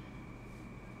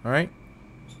 Alright?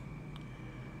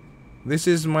 This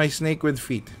is my snake with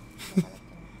feet.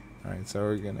 Alright, so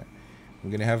I'm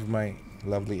gonna have my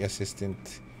lovely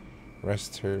assistant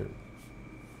rest her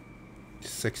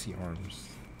sexy arms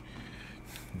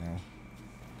now.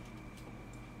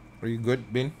 Are you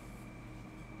good, Bin?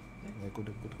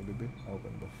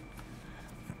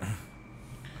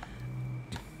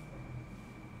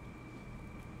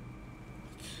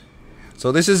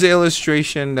 So this is the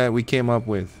illustration that we came up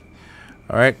with.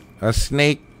 Alright, a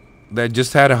snake that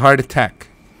just had a heart attack.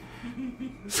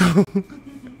 So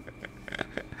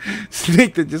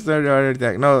snake that just had a heart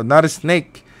attack. No, not a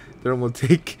snake. Thermal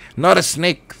take. Not a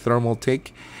snake. Thermal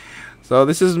take. So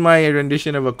this is my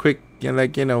rendition of a quick,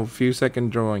 few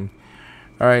second drawing.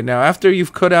 Alright, now after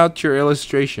you've cut out your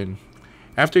illustration,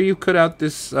 after you cut out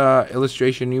this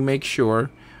illustration, you make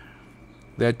sure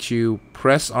that you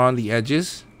press on the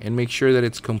edges and make sure that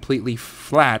it's completely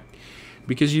flat,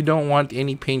 because you don't want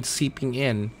any paint seeping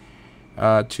in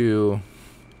to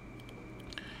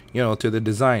the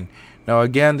design. Now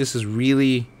again, this is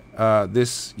really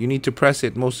you need to press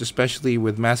it most especially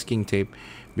with masking tape,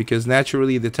 because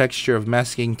naturally the texture of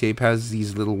masking tape has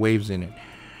these little waves in it.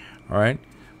 All right,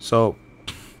 so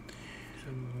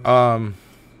so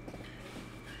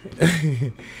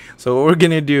what we're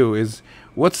gonna do is,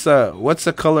 what's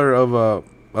the color of a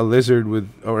lizard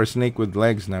or a snake with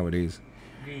legs nowadays?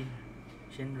 Green.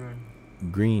 Shenron.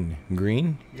 Green.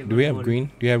 Do we have green?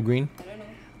 Do you have green? I don't know.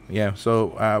 Yeah. So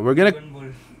what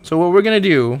we're gonna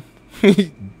do,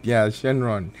 yeah,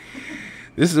 Shenron.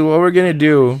 This is what we're gonna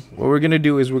do. What we're gonna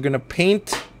do is we're gonna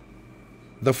paint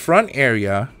the front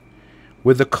area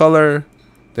with the color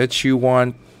that you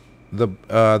want the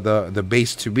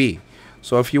base to be.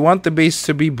 So if you want the base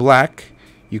to be black,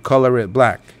 you color it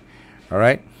black. All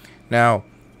right. Now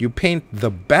you paint the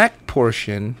back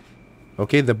portion,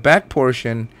 okay, the back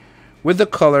portion with the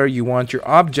color you want your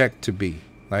object to be.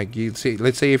 Like you see,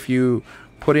 let's say if you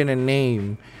put in a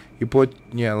name, you put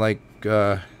like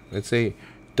let's say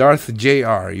Darth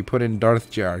JR. You put in Darth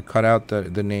JR, cut out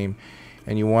the name,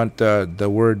 and you want the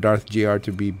word Darth JR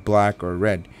to be black or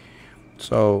red.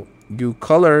 So you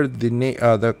color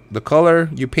the color.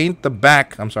 You paint the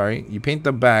back. I'm sorry. You paint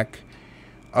the back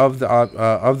of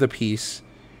the piece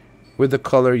with the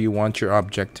color you want your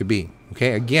object to be.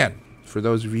 Okay. Again, for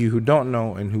those of you who don't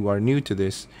know and who are new to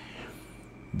this,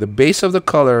 the base of the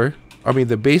color,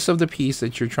 the base of the piece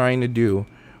that you're trying to do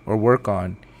or work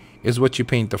on, is what you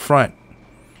paint the front.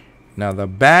 Now the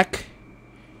back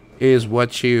is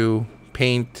what you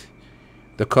paint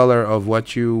the color of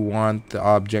what you want the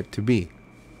object to be.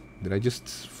 Did I just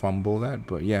fumble that?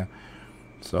 But yeah.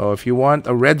 So if you want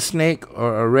a red snake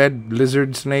or a red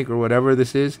lizard snake or whatever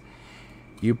this is,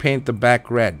 you paint the back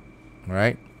red,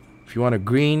 right? If you want a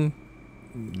green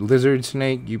lizard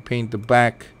snake, you paint the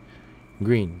back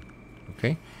green,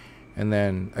 okay? And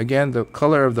then again, the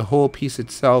color of the whole piece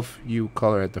itself, you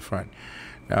color at the front.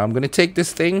 Now I'm gonna take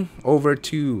this thing over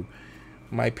to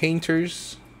my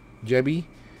painters. Jebby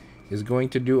is going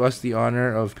to do us the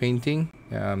honor of painting.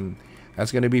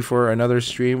 That's gonna be for another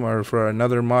stream or for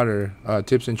another modder,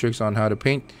 tips and tricks on how to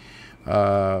paint.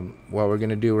 What we're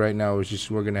gonna do right now is just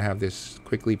we're gonna have this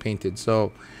quickly painted.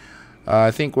 So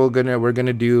I think we're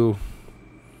gonna do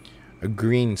a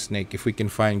green snake if we can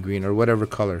find green or whatever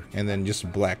color, and then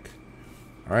just black.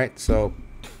 All right, so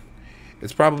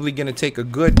it's probably gonna take a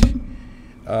good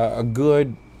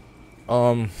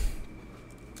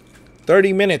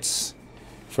 30 minutes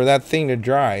for that thing to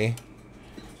dry,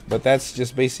 but that's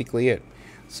just basically it.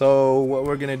 So what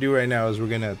we're gonna do right now is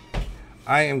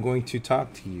I am going to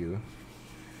talk to you.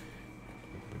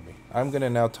 I'm gonna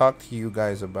now talk to you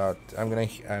guys about.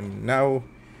 I'm now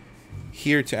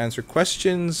here to answer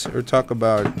questions or talk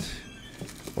about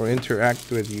or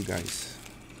interact with you guys.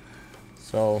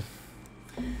 So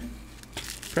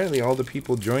apparently all the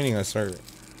people joining us are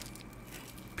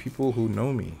people who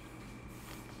know me.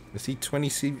 I see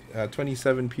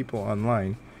 27 people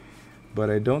online, but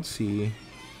I don't see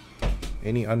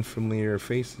any unfamiliar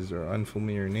faces or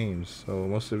unfamiliar names. So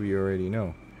most of you already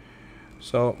know.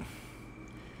 So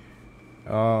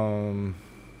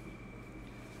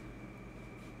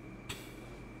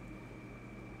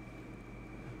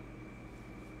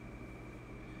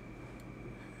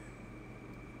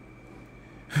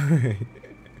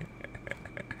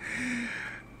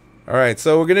Alright,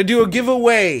 so we're gonna do a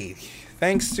giveaway.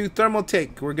 Thanks to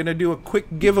Thermaltake, we're gonna do a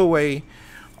quick giveaway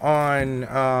on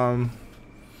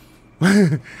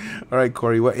alright,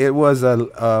 Corey, it was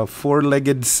a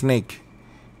four-legged snake,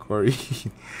 Corey.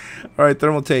 Alright,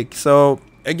 Thermaltake. So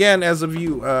again, as of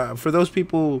you, for those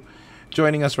people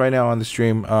joining us right now on the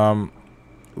stream,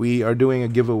 we are doing a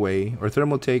giveaway, or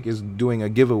Thermaltake is doing a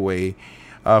giveaway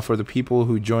for the people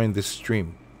who joined this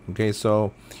stream. Okay,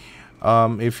 so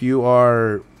if you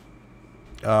are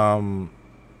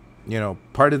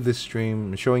part of this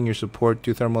stream, showing your support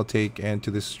to Thermaltake and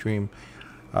to this stream,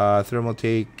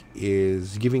 Thermaltake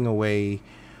is giving away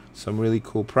some really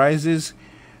cool prizes.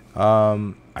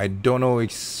 I don't know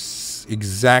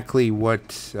exactly what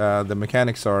the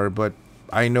mechanics are, but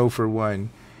I know for one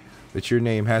that your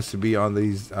name has to be on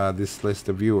this list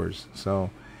of viewers. So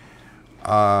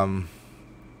I'm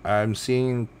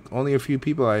seeing only a few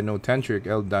people. I know Tantric,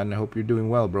 Eldan. I hope you're doing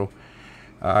well, bro.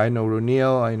 I know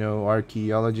Ronil. I know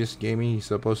Archaeologist Gaming. He's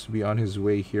supposed to be on his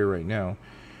way here right now.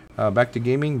 Back to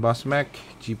Gaming, Boss Mac,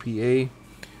 GPA.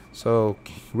 So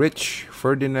Rich,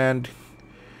 Ferdinand,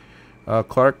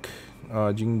 Clark,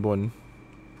 Jingbon.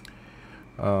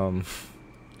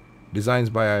 Designs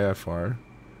by IFR.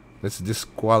 Let's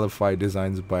disqualify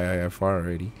Designs by IFR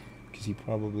already, because he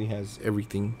probably has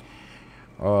everything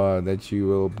that you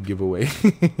will give away.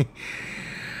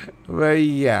 But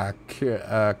yeah,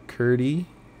 Curdy.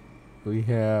 We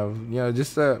have,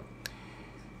 just a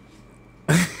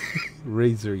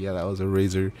Razor. Yeah, that was a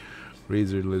Razor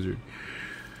lizard.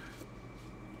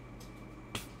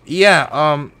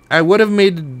 Yeah, I would have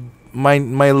made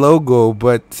my logo,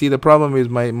 but see, the problem is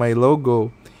my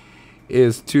logo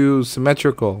is too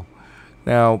symmetrical.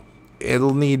 Now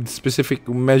it'll need specific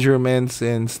measurements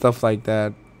and stuff like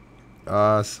that.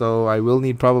 So I will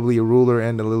need probably a ruler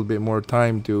and a little bit more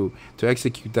time to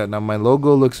execute that. Now my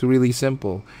logo looks really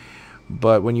simple,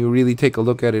 But when you really take a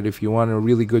look at it, if you want a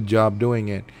really good job doing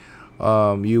it,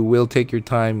 you will take your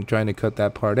time trying to cut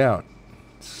that part out.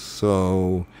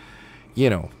 So, you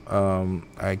know,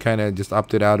 I kind of just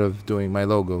opted out of doing my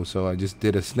logo. So I just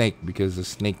did a snake because the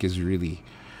snake is really,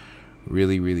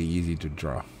 really, really easy to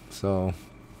draw. So,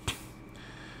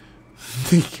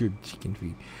 thank you, chicken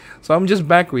feet. So I'm just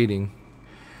back reading.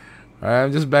 Alright,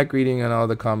 I'm just back reading on all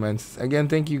the comments. Again,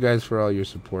 thank you guys for all your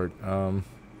support.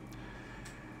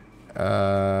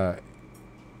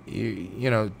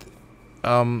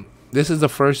 This is the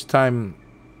first time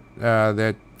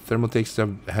that Thermaltake stuff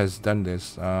has done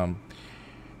this.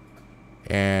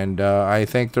 And I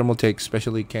thank Thermaltake,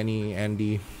 especially Kenny,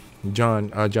 Andy,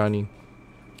 Johnny,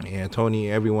 and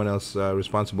Tony, everyone else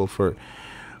responsible for,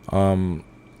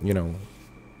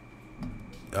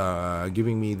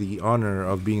 giving me the honor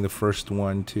of being the first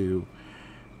one to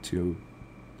do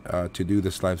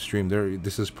this live stream.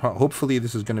 This is hopefully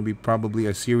this is going to be probably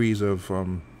a series of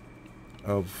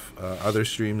other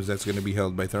streams that's going to be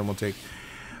held by Thermaltake.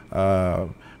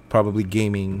 Probably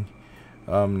gaming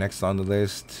next on the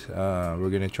list. We're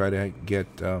going to try to get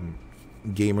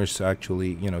gamers to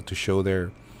actually, to show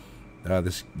their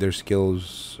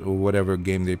skills or whatever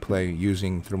game they play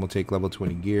using Thermaltake level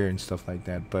 20 gear and stuff like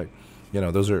that. But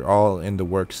those are all in the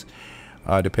works,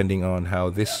 depending on how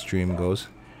this stream goes.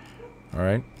 All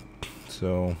right,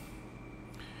 so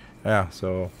yeah,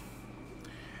 so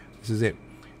this is it.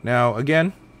 Now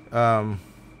again,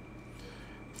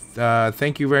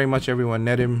 thank you very much, everyone.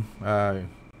 Nedim,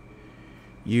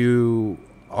 you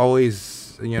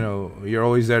always, you're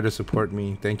always there to support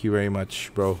me. Thank you very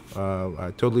much, bro.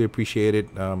 I totally appreciate it.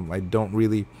 I don't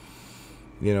really,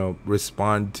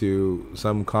 respond to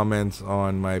some comments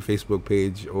on my Facebook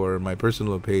page or my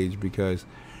personal page because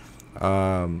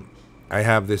I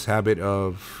have this habit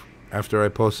of, after I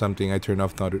post something, I turn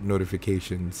off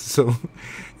notifications. So,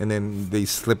 and then they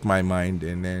slip my mind,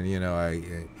 and then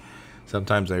I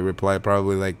sometimes I reply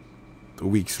probably like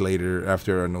weeks later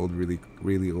after an old,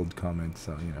 really old comment.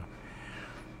 So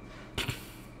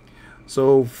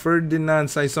So Ferdinand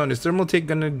Saison, is Thermaltake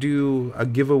gonna do a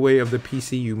giveaway of the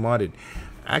PC you modded?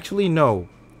 Actually, no.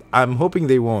 I'm hoping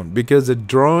they won't, because the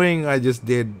drawing I just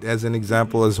did as an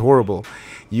example is horrible.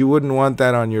 You wouldn't want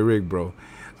that on your rig, bro.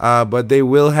 But they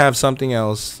will have something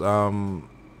else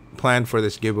planned for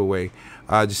this giveaway.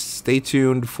 Just stay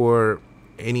tuned for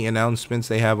any announcements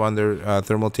they have on their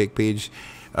Thermaltake page.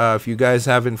 If you guys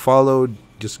haven't followed,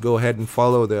 just go ahead and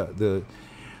follow the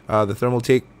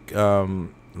Thermaltake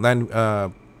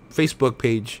Facebook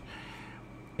page.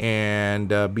 And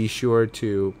be sure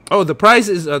to... Oh, the prize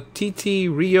is a TT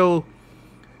Rio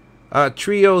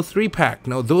Trio 3-pack.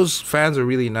 No, those fans are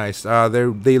really nice.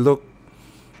 They look...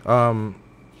 they're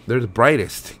the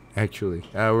brightest, actually.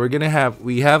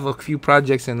 We have a few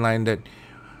projects in line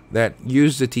that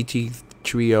use the TT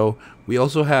Trio. We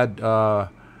also had... I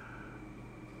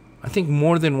think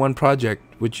more than one project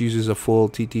which uses a full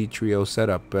TT Trio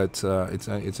setup. But it's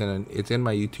in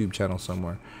my YouTube channel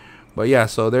somewhere. But yeah,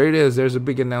 so there it is. There's a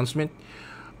big announcement.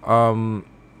 The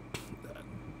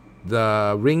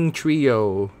Ring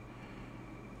Trio.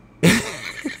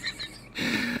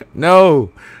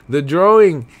 No, the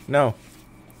drawing. No.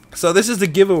 So this is the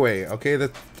giveaway. Okay,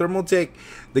 the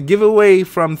giveaway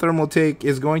from Thermaltake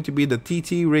is going to be the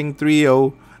TT Ring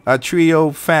Trio,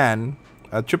 Trio fan,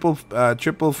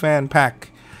 triple fan pack,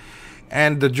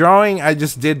 and the drawing I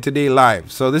just did today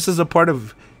live. So this is a part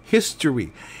of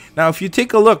history. Now, if you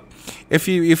take a look, if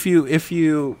you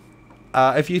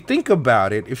think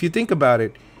about it,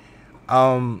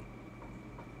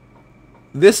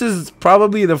 this is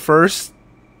probably the first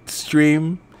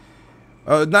stream,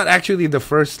 not actually the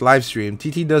first live stream.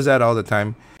 TT does that all the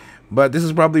time, but this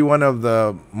is probably one of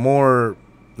the more,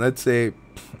 let's say,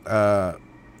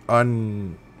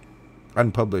 unpublished.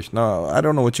 No, I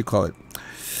don't know what you call it.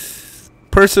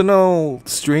 Personal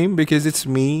stream, because it's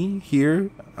me here.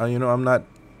 I'm not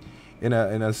in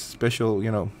a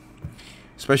special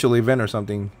special event or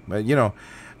something, but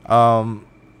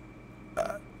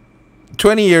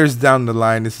 20 years down the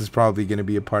line, this is probably going to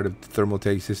be a part of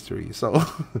Thermaltake's history. So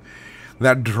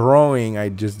that drawing I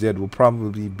just did will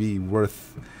probably be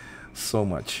worth so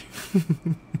much.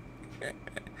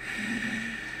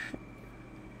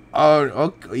 Oh,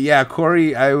 okay. Yeah,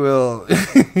 Corey, I will.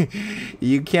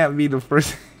 You can't be the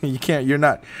first. You're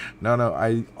not. No,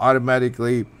 I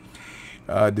automatically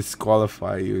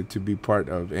disqualify you to be part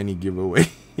of any giveaway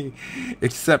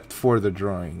except for the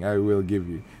drawing. I will give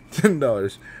you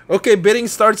 $10. Okay, bidding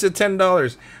starts at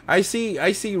 $10. I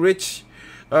see Rich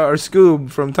or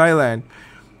Scoob from Thailand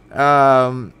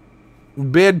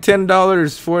bid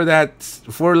 $10 for that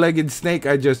four-legged snake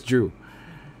I just drew.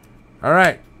 All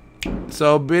right.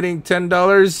 So bidding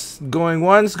 $10, going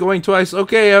once, going twice.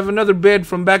 Okay, I have another bid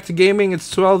from Back to Gaming.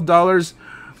 It's $12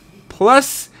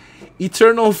 plus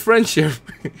eternal friendship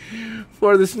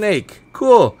for the snake.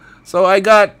 Cool. So I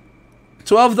got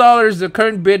 $12. The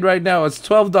current bid right now is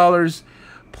 $12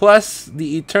 plus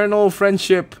the eternal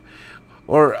friendship,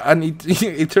 or an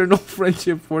eternal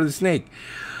friendship for the snake.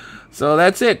 So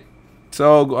that's it.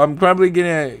 So I'm probably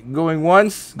going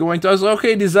once, going twice.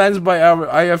 Okay, designs by our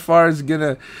IFR is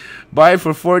gonna buy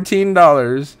for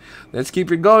 $14. Let's keep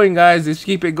it going, guys. Let's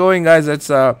keep it going, guys. That's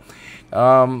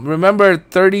remember,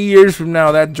 30 years from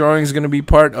now, that drawing is gonna be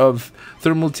part of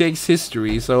Thermaltake's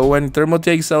history. So when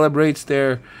Thermaltake celebrates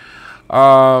their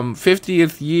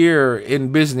 50th year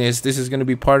in business, this is gonna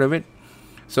be part of it.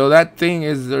 So that thing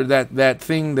is, or that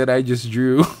thing that I just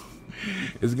drew.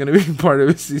 Is gonna be part of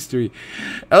his history.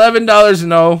 $11,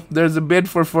 no. There's a bid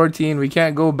for 14. We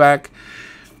can't go back.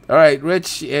 All right,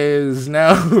 Rich is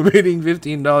now bidding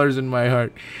 $15 in my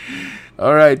heart.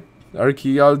 All right,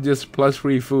 archaeologist plus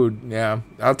free food. Yeah,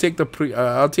 I'll take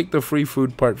the free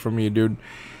food part from you, dude.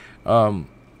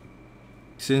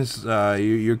 Since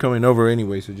you're coming over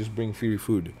anyway, so just bring free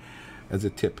food as a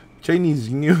tip.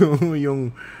 Chinese new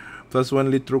yung plus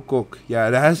 1 litro coke. Yeah,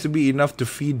 that has to be enough to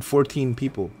feed 14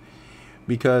 people.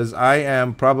 Because I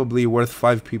am probably worth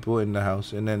 5 people in the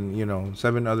house, and then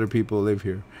 7 other people live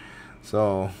here,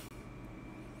 so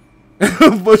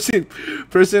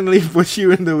personally push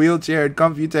you in the wheelchair at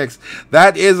Computex.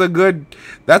 That's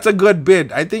a good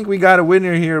bid. I think we got a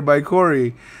winner here by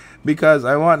Corey, because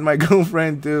I want my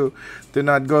girlfriend to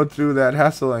not go through that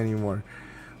hassle anymore.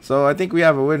 So I think we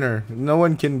have a winner. No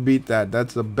one can beat that.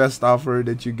 That's the best offer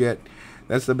that you get.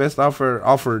 That's the best offer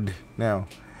offered now.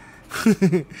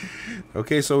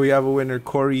 Okay, so we have a winner,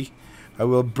 Corey. I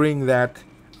will bring that.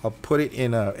 I'll put it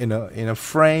in a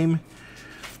frame.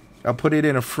 I'll put it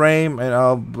in a frame, and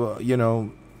I'll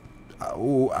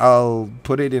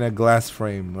put it in a glass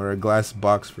frame or a glass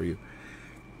box for you.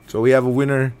 So we have a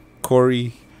winner,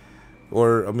 Corey,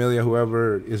 or Amelia,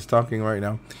 whoever is talking right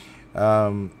now.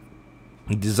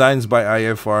 Designs by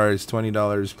IFR is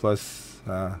 $20 plus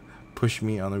push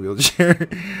me on the wheelchair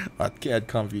at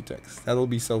Computex. That'll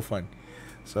be so fun.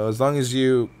 So as long as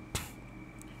you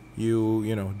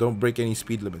don't break any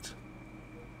speed limits.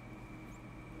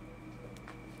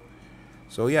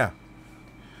 So yeah.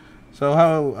 So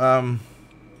how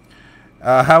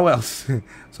else?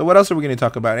 So what else are we going to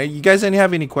talk about? You guys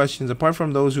have any questions apart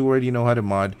from those who already know how to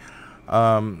mod?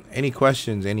 Any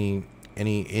questions? Any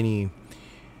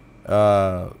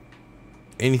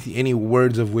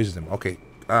words of wisdom? Okay.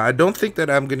 I don't think that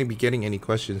I'm going to be getting any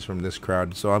questions from this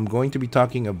crowd, so I'm going to be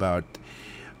talking about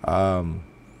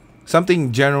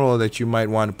something general that you might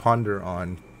want to ponder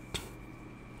on.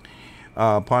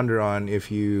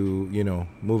 If you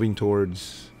moving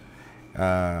towards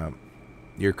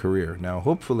your career. Now,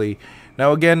 hopefully,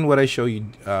 again, what I show you,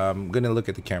 I'm going to look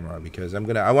at the camera because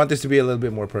I want this to be a little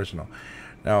bit more personal.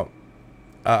 Now,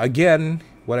 again,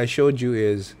 what I showed you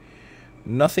is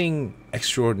nothing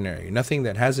extraordinary, nothing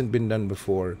that hasn't been done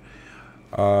before.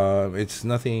 It's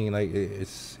nothing like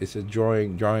it's a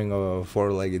drawing of a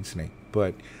 4-legged snake.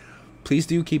 But please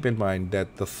do keep in mind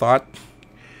that the thought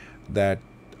that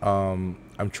I'm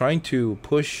trying to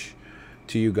push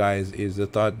to you guys is the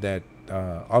thought that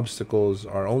obstacles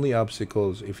are only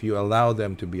obstacles if you allow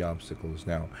them to be obstacles.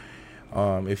 Now,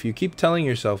 if you keep telling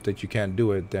yourself that you can't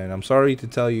do it, then I'm sorry to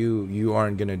tell you, you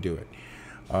aren't gonna do it,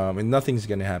 and nothing's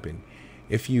gonna happen.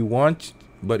 If you want,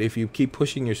 but if you keep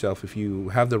pushing yourself, if you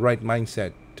have the right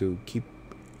mindset to keep,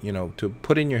 to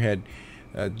put in your head,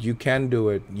 you can do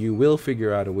it, you will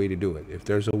figure out a way to do it. If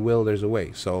there's a will, there's a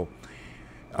way. So,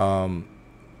 in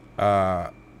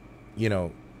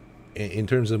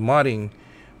terms of modding,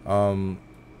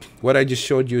 what I just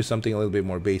showed you is something a little bit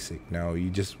more basic. Now,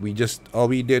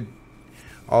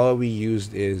 all we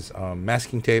used is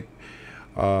masking tape,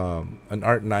 an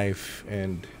art knife,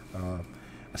 and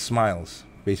smiles,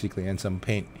 basically, and some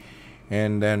paint.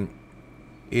 And then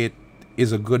it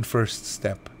is a good first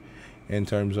step in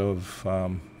terms of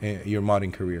your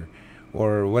modding career,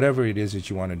 or whatever it is that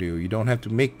you want to do. You don't have to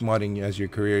make modding as your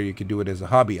career. You could do it as a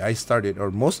hobby.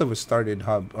 Most of us started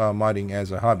modding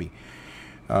as a hobby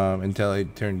until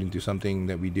it turned into something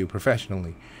that we do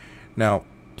professionally. Now,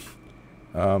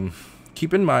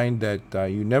 keep in mind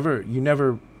that you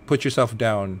never put yourself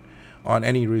down on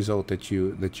any result that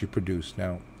you produce.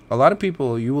 Now, a lot of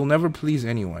people, you will never please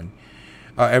everyone.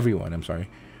 I'm sorry,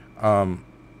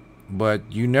 but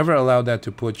you never allow that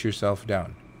to put yourself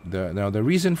down. The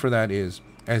reason for that is,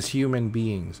 as human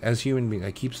beings, I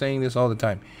keep saying this all the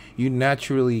time, you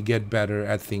naturally get better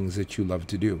at things that you love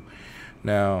to do.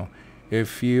 Now,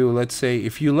 if you, let's say,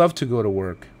 if you love to go to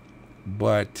work,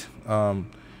 but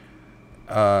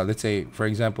let's say, for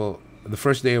example, the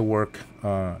first day of work,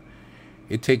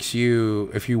 it takes you,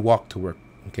 if you walk to work,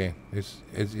 okay,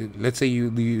 let's say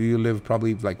you live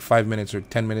probably like 5 minutes or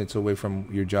 10 minutes away from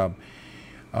your job.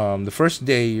 The first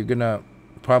day you're gonna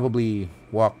probably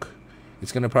walk.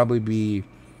 It's gonna probably be,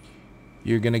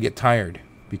 you're gonna get tired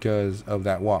because of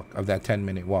that walk, of that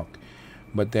 10-minute walk.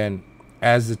 But then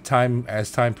as time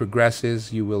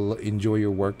progresses, you will enjoy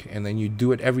your work, and then you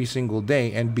do it every single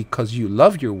day, and because you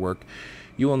love your work,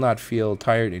 you will not feel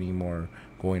tired anymore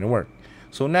going to work.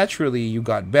 So naturally you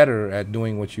got better at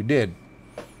doing what you did.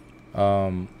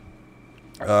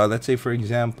 Let's say, for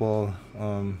example,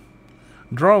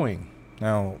 drawing.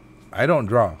 Now, I don't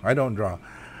draw. I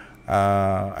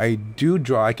do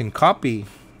draw. I can copy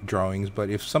drawings,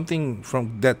 but if something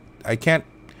from that, I can't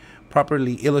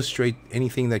properly illustrate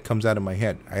anything that comes out of my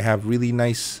head. I have really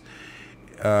nice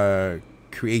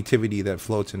creativity that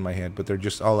floats in my head, but they're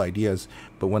just all ideas.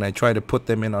 But when I try to put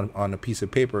them in on a piece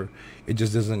of paper, it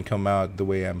just doesn't come out the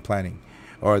way I'm planning,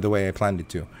 or the way I planned it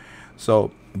to.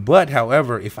 So, but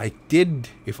however, if I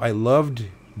loved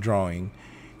drawing,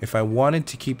 if I wanted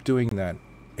to keep doing that,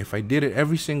 if I did it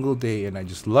every single day and I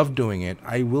just love doing it,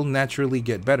 I will naturally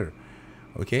get better.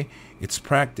 Okay, it's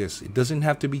practice. It doesn't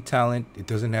have to be talent. It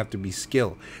doesn't have to be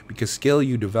skill, because skill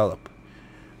you develop.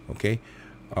 Okay,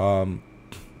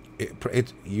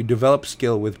 you develop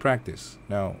skill with practice.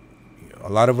 Now, a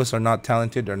lot of us are not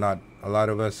talented, or not a lot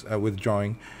of us with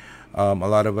drawing. A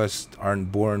lot of us aren't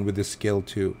born with the skill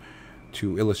to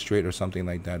illustrate or something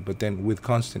like that. But then with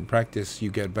constant practice,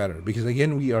 you get better, because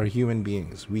again, we are human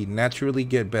beings. We naturally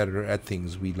get better at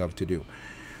things we love to do.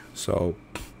 So,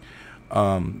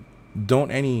 don't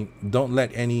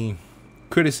let any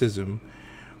criticism,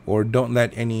 or don't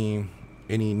let any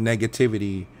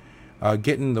negativity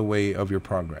get in the way of your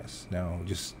progress. Now,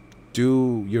 just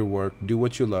do your work, do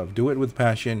what you love, do it with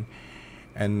passion,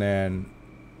 and then,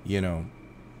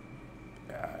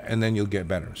 and then you'll get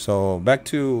better. So back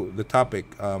to the topic.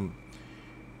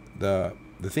 The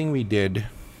thing we did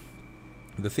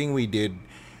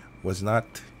was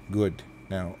not good.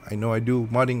 Now, I know I do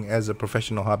modding as a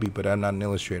professional hobby, but I'm not an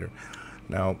illustrator.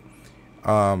 Now,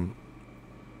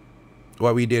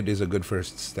 what we did is a good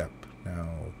first step. Now,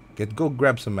 go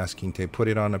grab some masking tape, put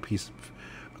it on a piece of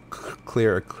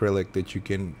clear acrylic that you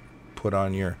can put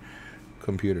on your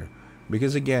computer.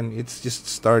 Because again, it's just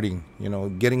starting.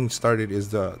 Getting started is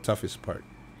the toughest part.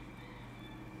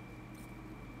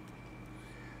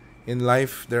 In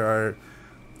life, there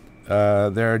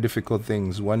are difficult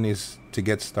things. One is to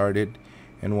get started,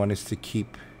 and one is to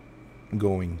keep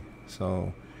going.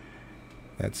 So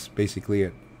that's basically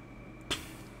it.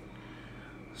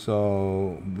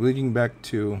 So leading back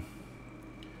to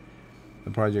the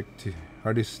project,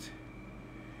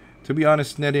 to be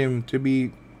honest,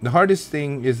 Nedim, the hardest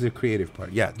thing is the creative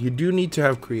part. Yeah, you do need to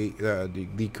have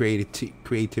the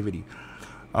creativity.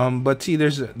 But see,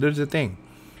 there's a thing.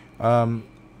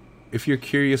 If you're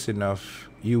curious enough,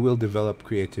 you will develop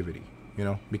creativity.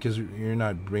 Because you're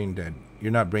not brain dead.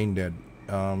 You're not brain dead.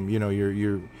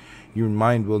 Your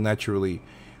mind will naturally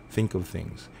think of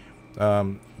things.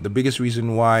 The biggest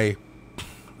reason why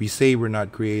we say we're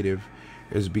not creative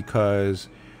is because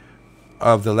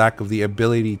of the lack of the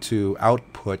ability to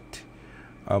output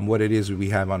what it is we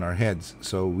have on our heads.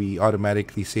 So we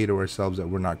automatically say to ourselves that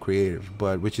we're not creative,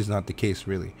 but which is not the case,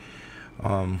 really.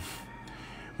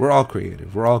 We're all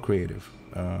creative.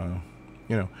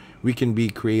 We can be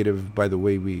creative by the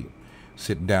way we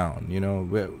sit down.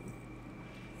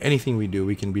 Anything we do,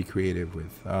 we can be creative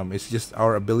with. It's just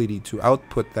our ability to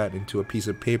output that into a piece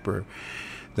of paper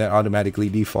that automatically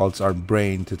defaults our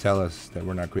brain to tell us that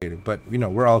we're not creative. But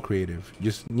we're all creative.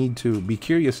 Just need to be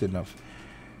curious enough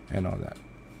and all that.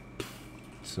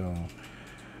 So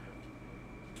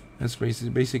that's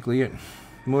basically it.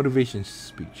 Motivation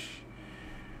speech.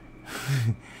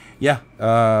 Yeah.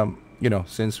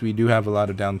 Since we do have a lot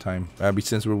of downtime,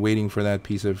 since we're waiting for that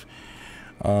piece of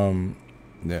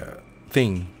the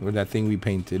thing, or that thing we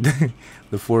painted,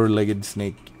 the four-legged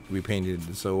snake we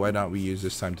painted. So why not we use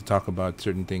this time to talk about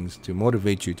certain things to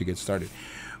motivate you to get started.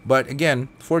 But again,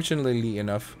 fortunately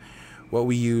enough, what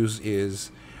we use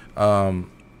is what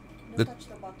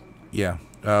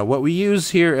we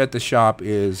use here at the shop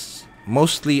is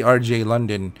mostly RJ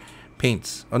London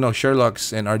paints. Oh no,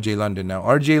 Sherlock's and RJ London. Now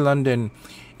RJ London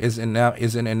is an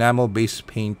enamel based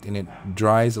paint, and it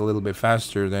dries a little bit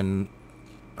faster than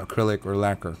acrylic or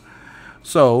lacquer.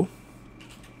 So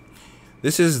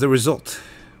this is the result.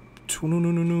 So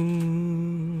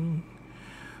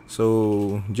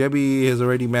Jebby has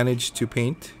already managed to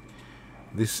paint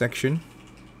this section.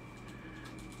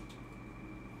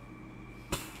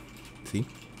 See?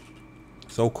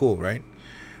 So cool, right?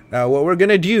 Now what we're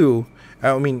gonna do,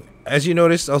 I mean, as you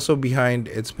notice, also behind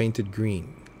it's painted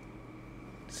green.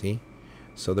 See?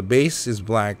 So the base is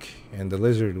black and the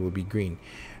lizard will be green.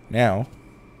 Now,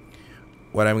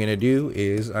 what I'm gonna do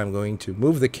is I'm going to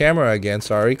move the camera again.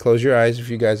 Sorry, close your eyes if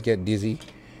you guys get dizzy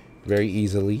very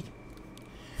easily.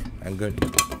 I'm going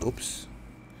to, oops.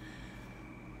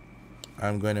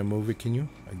 I'm going to move it. Can you?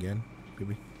 Again,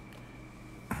 baby.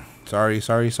 Sorry.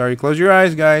 Close your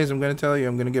eyes, guys. I'm going to tell you.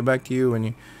 I'm going to get back to you when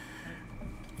you...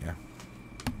 Yeah.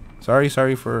 Sorry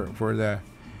for the...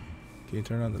 Can you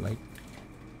turn on the light?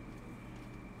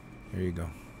 There you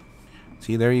go.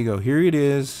 See, there you go. Here it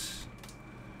is.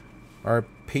 Our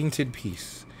painted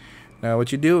piece. Now,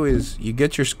 what you do is you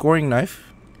get your scoring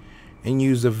knife and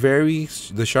use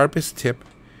the sharpest tip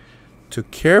to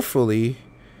carefully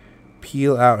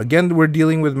peel out. Again, we're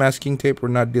dealing with masking tape. We're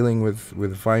not dealing with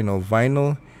vinyl.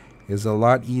 Vinyl is a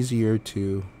lot easier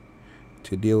to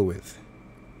deal with.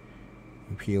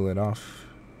 You peel it off.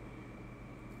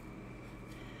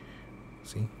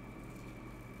 See?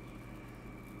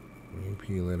 You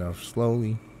peel it off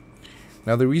slowly.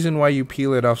 Now, the reason why you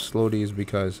peel it off slowly is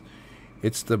because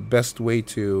it's the best way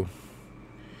to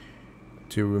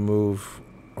remove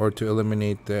or to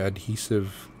eliminate the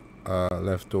adhesive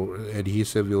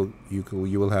you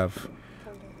will have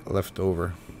left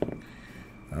over.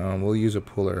 We'll use a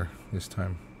puller this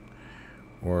time,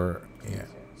 or yeah,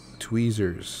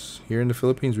 tweezers. Here in the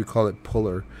Philippines we call it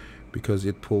puller because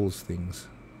it pulls things.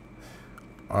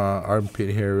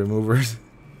 Armpit hair removers.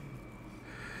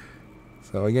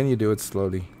 So again, you do it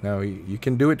slowly. Now you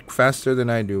can do it faster than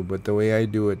I do, but the way I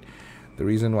do it, the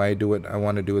reason why I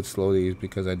want to do it slowly is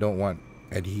because I don't want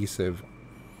adhesive.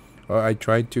 Or I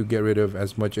try to get rid of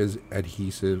as much as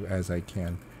adhesive as I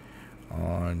can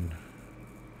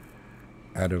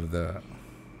out of the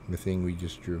thing we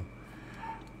just drew.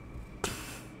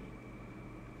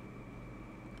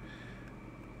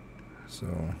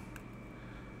 So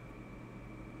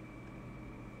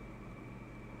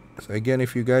again,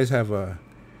 if you guys have a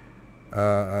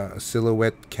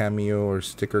silhouette cameo or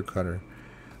sticker cutter,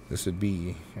 this would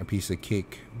be a piece of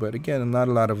cake. But again, not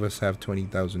a lot of us have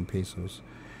 20,000 pesos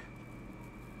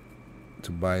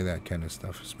to buy that kind of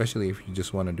stuff, especially if you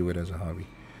just want to do it as a hobby.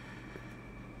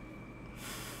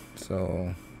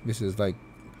 So this is like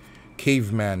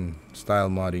caveman style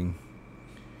modding,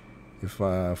 if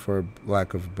for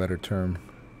lack of a better term.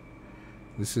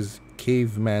 This is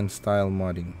caveman style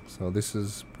modding. So this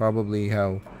is probably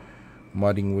how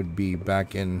modding would be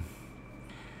back in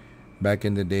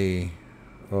the day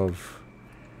of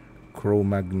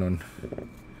Cro-Magnon.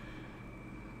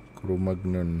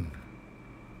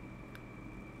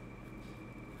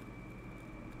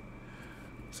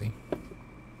 See?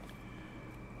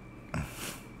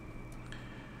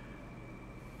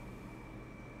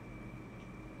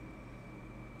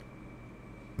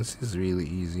 This is really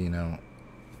easy now.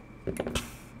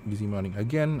 Easy modding.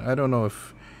 Again, I don't know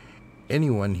if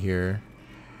anyone here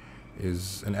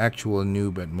is an actual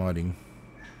noob at modding.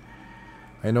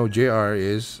 I know JR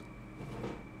is,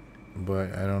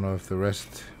 but I don't know if the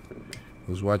rest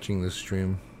who's watching this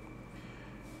stream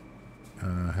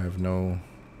have no,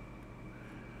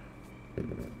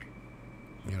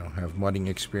 have modding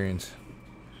experience.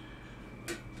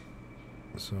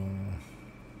 So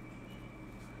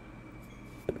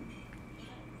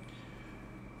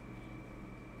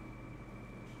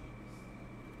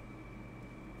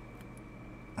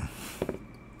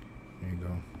there you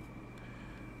go.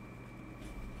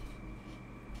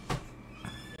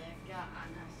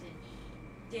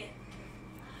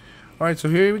 Alright, so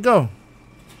here we go.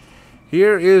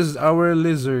 Here is our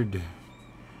lizard.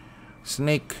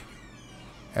 Snake.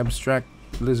 Abstract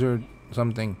lizard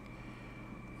something.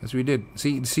 As we did.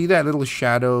 See that little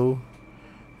shadow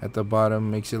at the bottom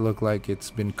makes it look like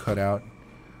it's been cut out.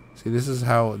 See, this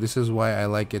is why I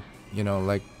like it,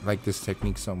 like this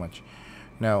technique so much.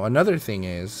 Now, another thing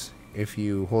is, if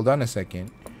you hold on a second,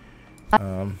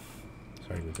 sorry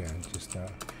about that, just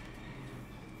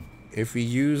if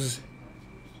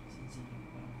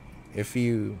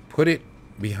you put it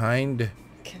behind,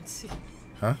 Can't see.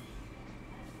 huh?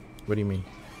 What do you mean?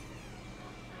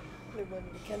 You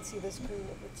can't see the screen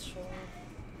if it's showing.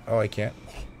 Oh, I can't.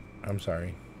 I'm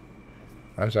sorry.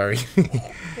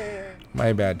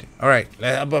 My bad. All right,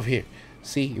 above here.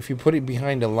 See, if you put it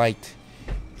behind a light,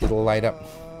 it'll light up.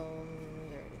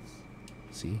 There it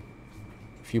is. See,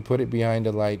 if you put it behind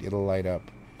a light, it'll light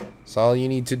up. So all you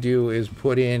need to do is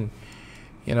put in,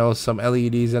 some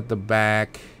LEDs at the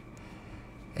back,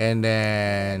 and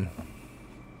then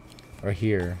or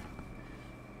here.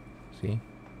 See?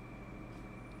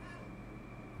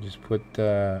 Just put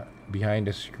behind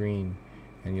the screen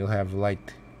and you'll have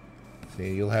light.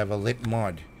 See, you'll have a lit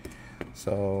mod.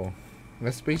 So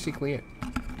that's basically it.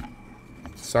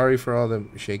 Sorry for all the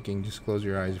shaking. Just close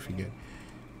your eyes if you get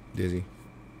dizzy.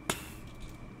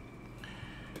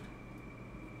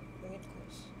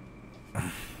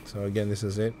 So again, this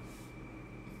is it.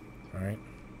 Alright.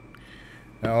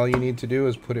 Now all you need to do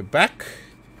is put it back.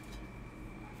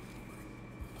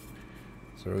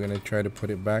 So we're going to try to put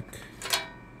it back.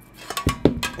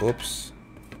 Oops.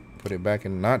 Put it back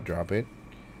and not drop it.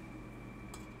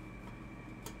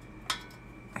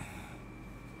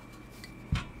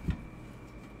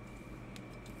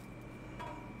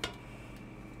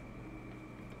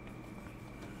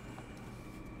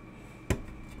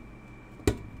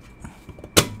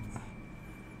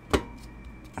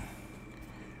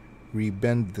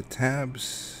 Rebend the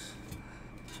tabs.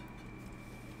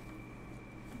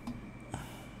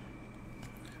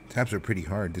 Tabs are pretty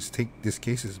hard. This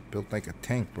case is built like a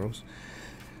tank, bros.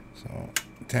 So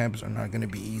tabs are not going to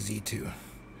be easy to.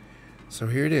 So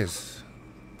here it is.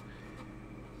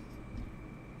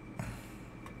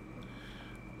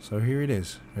 So here it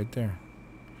is, right there.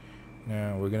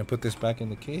 Now we're going to put this back in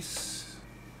the case.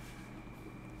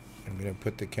 I'm going to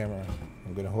put the camera.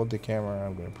 I'm going to hold the camera.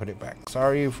 I'm going to put it back.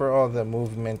 Sorry for all the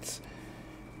movements,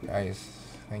 guys.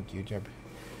 Thank you, Jeb.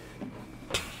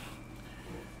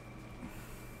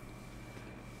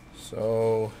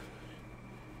 So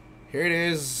here it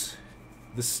is,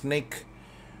 the snake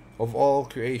of all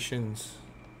creations.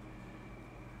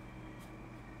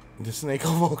 The snake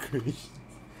of all creations.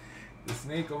 The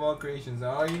snake of all creations.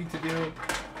 Now all you need to do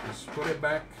is put it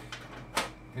back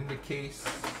in the case.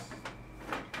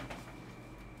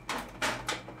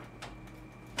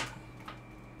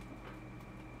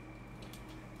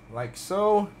 Like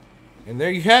so. And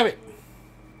there you have it.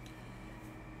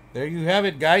 There you have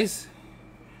it, guys.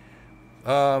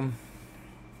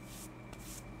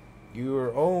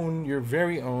 Your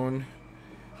very own.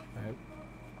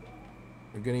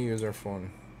 We're gonna use our phone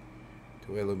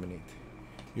to illuminate.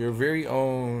 Your very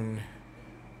own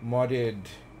modded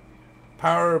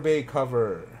Power Bay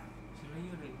cover.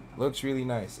 Looks really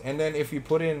nice. And then if you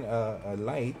put in a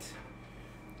light,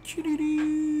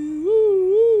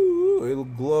 it'll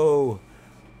glow.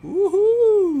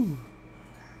 Woohoo!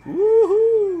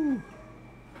 Woohoo!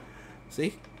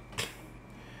 See?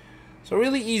 So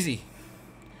really easy.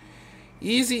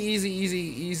 Easy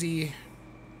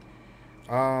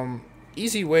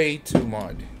way to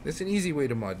mod. That's an easy way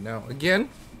to mod. Now again,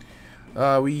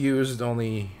 we used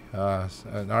only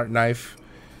an art knife,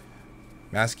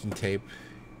 masking tape,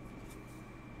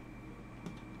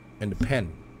 and a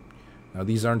pen. Now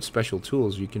these aren't special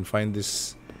tools. You can find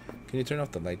this. Can you turn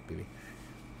off the light, baby?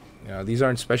 These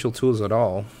aren't special tools at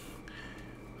all.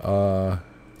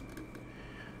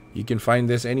 You can find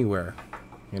this anywhere.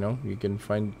 You can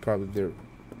find you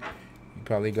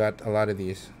probably got a lot of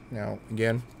these. Now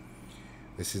again,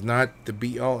 this is not the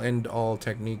be all end all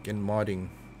technique in modding.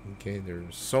 Okay,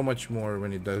 there's so much more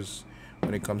when it comes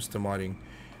to modding,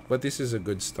 but this is a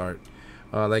good start.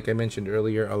 Like I mentioned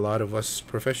earlier, a lot of us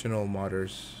professional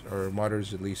modders, or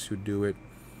modders at least who do it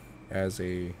as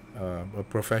a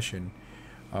profession,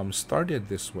 started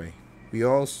this way. We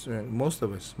all, most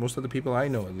of the people I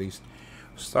know at least,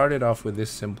 started off with this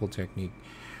simple technique.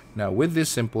 Now with this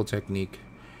simple technique,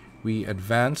 we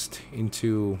advanced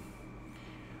into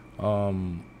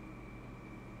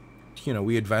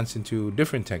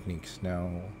different techniques.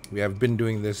 Now we have been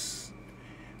doing this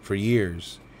for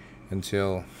years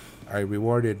until I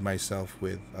rewarded myself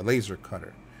with a laser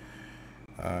cutter.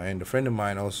 And a friend of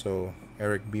mine, also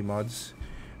Eric B Mods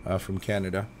from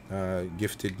Canada,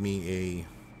 gifted me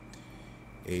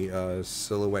a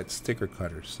silhouette sticker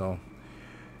cutter. So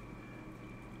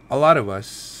a lot of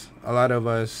us are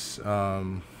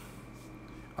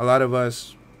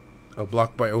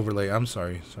blocked by overlay. I'm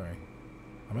sorry.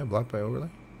 Am I blocked by overlay?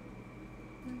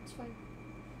 No, it's fine.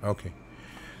 Okay.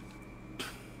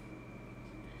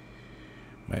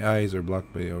 My eyes are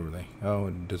blocked by the overlay. Oh,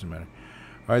 it doesn't matter.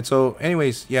 Alright, so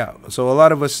anyways, yeah. So a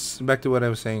lot of us, back to what I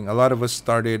was saying, a lot of us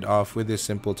started off with this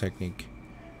simple technique.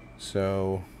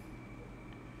 So,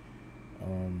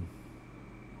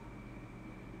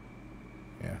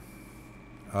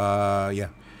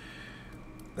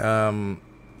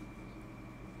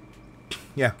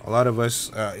 yeah, a lot of us,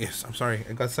 yes, I'm sorry,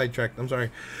 I got sidetracked, I'm sorry.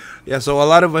 Yeah, so a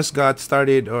lot of us got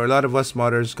started, or a lot of us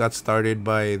modders got started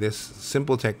by this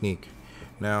simple technique.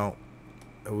 Now,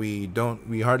 we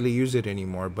hardly use it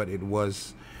anymore, but it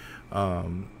was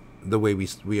the way we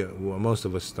most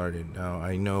of us started. Now,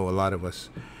 I know a lot of us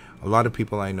A lot of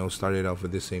people I know started off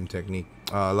with the same technique.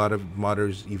 A lot of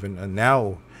modders even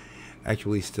now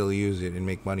actually still use it and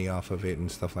make money off of it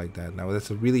and stuff like that. Now that's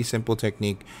a really simple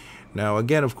technique. Now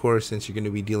again, of course, since you're going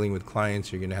to be dealing with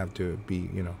clients, you're going to have to be,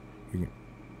 you know,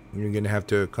 you're going to have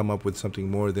to come up with something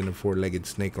more than a four-legged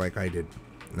snake like I did.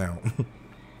 Now,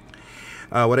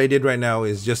 what I did right now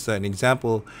is just an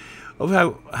example of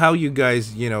how you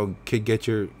guys, you know, could get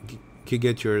the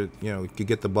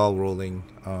ball rolling,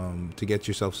 to get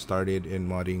yourself started in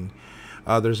modding.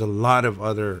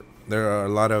 There are a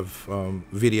lot of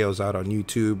videos out on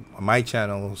YouTube, on my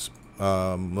channels,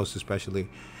 most especially,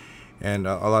 and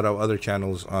a lot of other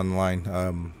channels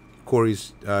online.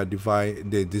 Corey's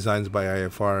the Designs by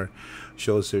IFR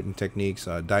shows certain techniques.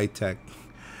 Ditech.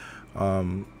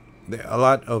 A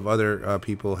lot of other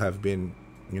people have been,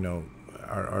 you know,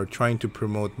 are trying to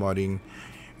promote modding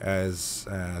as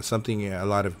something a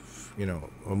lot of, you know,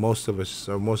 or most of us,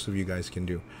 or most of you guys can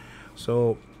do.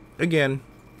 So again,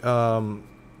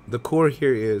 the core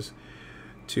here is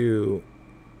to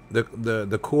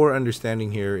the core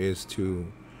understanding here is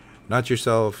to not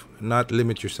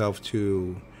limit yourself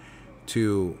to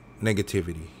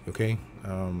negativity. Okay,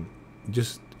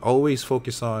 just always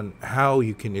focus on how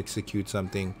you can execute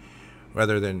something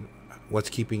rather than what's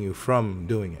keeping you from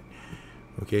doing it.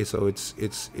 Okay, so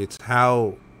it's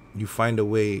how you find a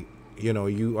way. You know,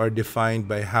 you are defined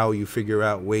by how you figure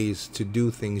out ways to do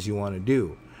things you want to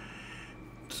do.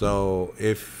 So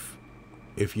if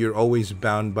you're always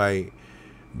bound by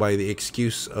the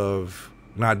excuse of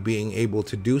not being able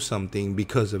to do something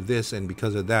because of this and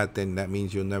because of that, then that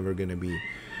means you're never going to be,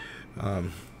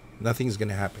 nothing's going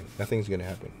to happen. Nothing's going to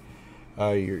happen.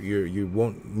 You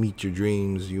won't meet your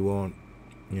dreams. You won't,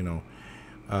 you know,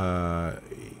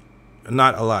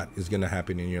 not a lot is going to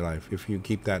happen in your life if you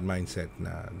keep that mindset,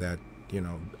 that, you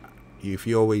know, if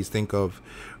you always think of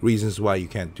reasons why you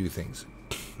can't do things.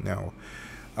 Now,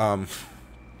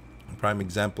 prime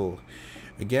example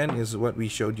again is what we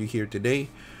showed you here today.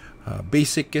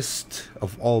 Basicest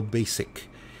of all basic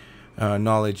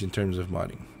knowledge in terms of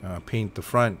modding. Paint the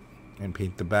front and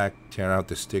paint the back, tear out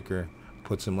the sticker,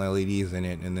 put some LEDs in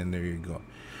it, and then there you go.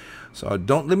 So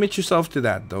don't limit yourself to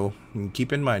that, though. And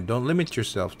keep in mind, don't limit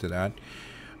yourself to that.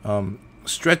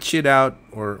 Stretch it out,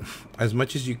 or as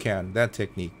much as you can, that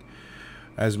technique,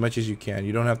 as much as you can.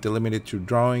 You don't have to limit it to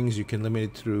drawings. You can limit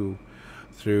it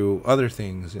through other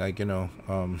things, like, you know,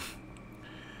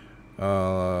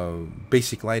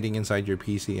 basic lighting inside your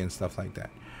PC and stuff like that.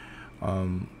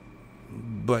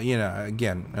 But, you know,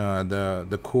 again,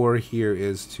 the core here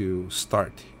is to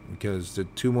start, because the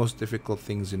two most difficult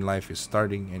things in life is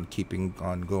starting and keeping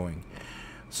on going.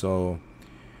 So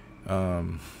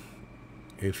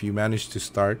if you manage to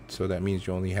start, so that means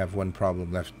you only have one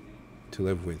problem left to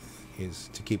live with, is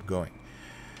to keep going.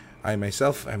 I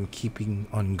myself am keeping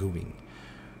on going.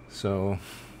 So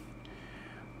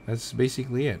that's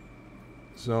basically it.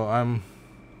 So I'm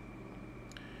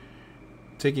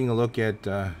taking a look at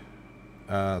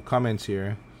comments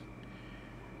here.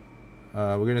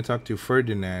 We're going to talk to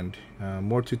Ferdinand.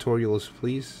 More tutorials,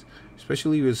 please,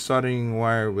 especially with soldering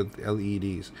wire with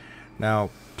LEDs. Now,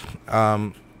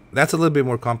 that's a little bit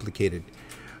more complicated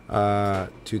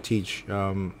to teach.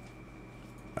 There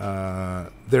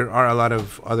are a lot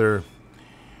of other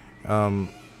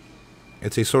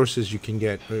let's say sources you can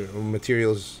get,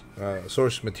 materials,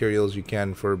 source materials you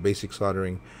can for basic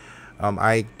soldering.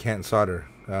 I can't solder,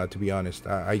 to be honest.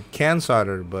 I can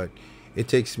solder, but it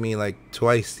takes me like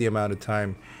twice the amount of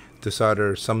time to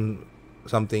solder something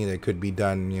that could be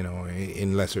done, you know,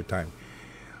 in lesser time.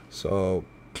 So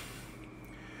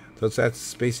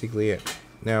that's basically it.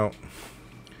 Now,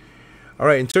 all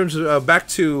right, in terms of back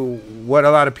to what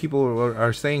a lot of people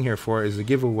are staying here for is the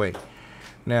giveaway.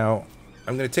 Now,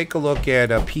 I'm going to take a look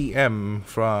at a PM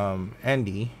from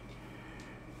Andy,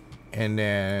 and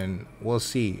then we'll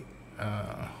see.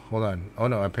 Hold on. Oh,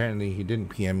 no, apparently he didn't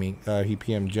PM me. He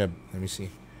PM'd Jeb. Let me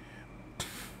see.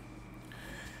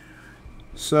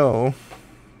 So,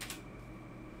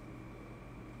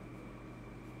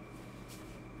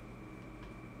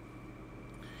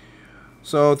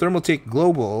 Thermaltake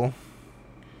Global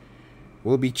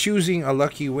will be choosing a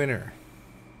lucky winner.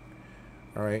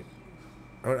 All right.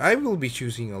 Or I will be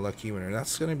choosing a lucky winner.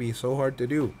 That's going to be so hard to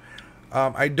do.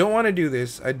 I don't want to do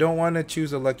this. I don't want to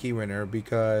choose a lucky winner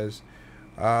because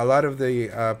a lot of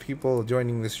the people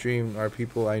joining the stream are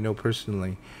people I know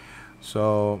personally.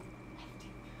 So,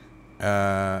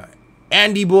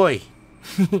 Andy boy,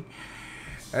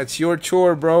 that's your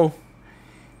chore, bro.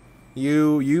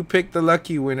 You pick the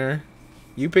lucky winner.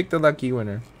 You pick the lucky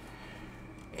winner.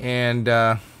 And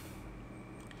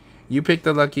you pick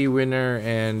the lucky winner,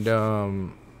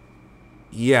 and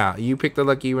yeah, you pick the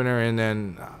lucky winner, and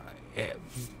then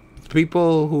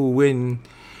people who win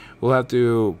will have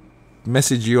to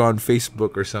message you on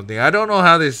Facebook or something. I don't know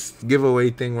how this giveaway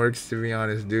thing works, to be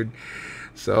honest, dude.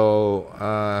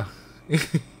 So,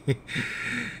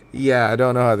 yeah, I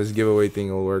don't know how this giveaway thing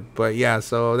will work, but yeah,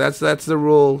 so that's the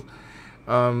rule.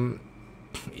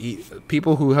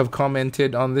 People who have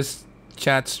commented on this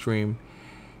chat stream,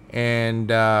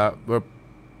 and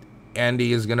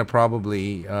Andy is gonna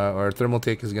probably or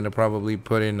Thermaltake is gonna probably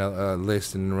put in a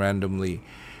list and randomly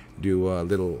do a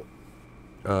little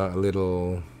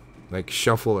like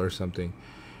shuffle or something,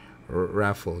 or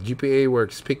raffle. GPA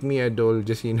works. Pick me, Idol.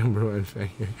 Jesse #1 fan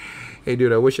here. Hey,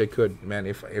 dude, I wish I could, man.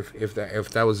 If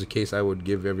that was the case, I would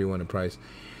give everyone a prize.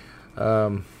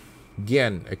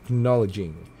 Again,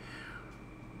 acknowledging.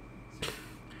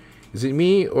 Is it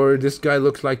me or this guy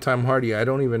looks like Tom Hardy? I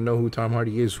don't even know who Tom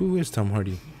Hardy is. Who is Tom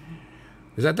Hardy?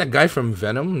 Is that guy from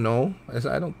Venom? No,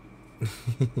 I don't.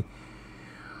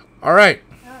 All right.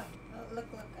 Look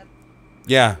at.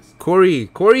 Yeah, Corey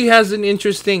has an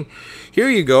interesting. Here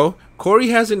you go. Corey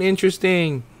has an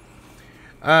interesting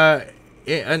mechanic.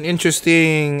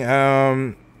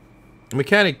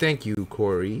 Thank you,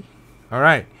 Corey. All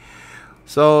right.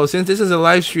 So since this is a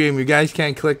live stream, you guys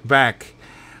can't click back.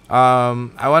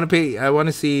 I want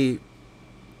to see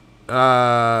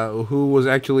who was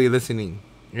actually listening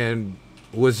and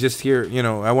was just here. You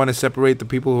know, I want to separate the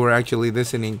people who are actually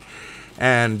listening,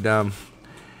 and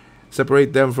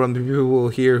separate them from the people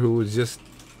here who was just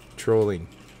trolling.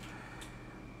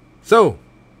 So,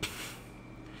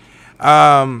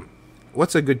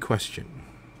 what's a good question?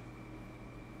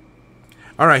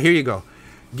 All right, here you go.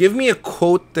 Give me a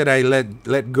quote that I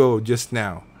let go just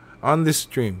now on this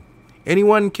stream.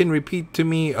 Anyone can repeat to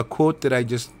me a quote that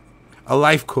a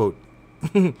life quote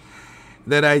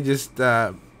that I just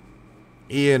said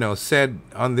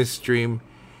on this stream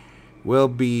will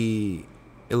be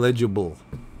eligible,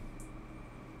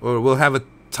 or we'll have a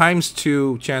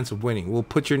 ×2 chance of winning. We'll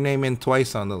put your name in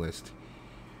twice on the list.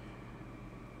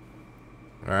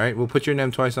 All right, we'll put your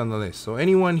name twice on the list. So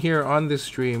anyone here on this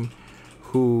stream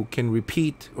who can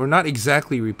repeat, or not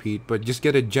exactly repeat, but just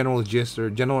get a general gist or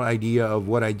general idea of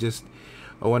what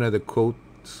one of the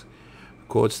quotes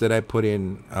that I put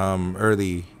in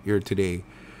earlier today,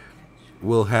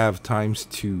 will have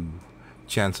 ×2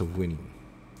 chance of winning.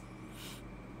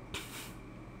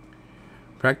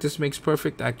 Practice makes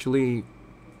perfect. Actually,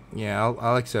 yeah,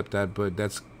 I'll accept that, but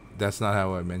that's not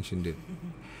how I mentioned it.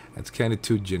 That's kind of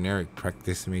too generic.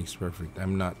 Practice makes perfect.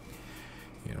 I'm not,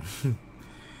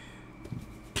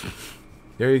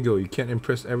 There you go. You can't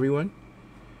impress everyone.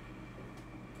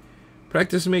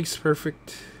 Practice makes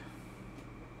perfect.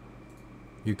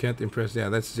 You can't impress. Yeah,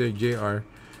 that's JR.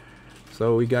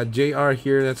 So we got JR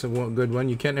here. That's a good one.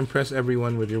 You can't impress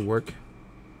everyone with your work.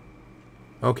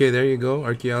 Okay, there you go.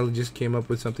 Archaeologist came up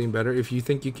with something better. If you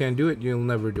think you can't do it, you'll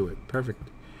never do it. Perfect.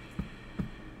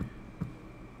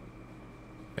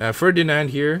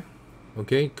 Ferdinand here.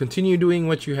 Okay, continue doing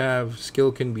what you have.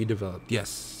 Skill can be developed.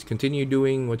 Yes, continue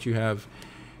doing what you have.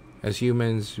 As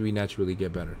humans, we naturally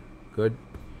get better. Good.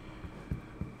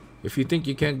 If you think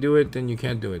you can't do it, then you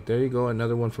can't do it. There you go.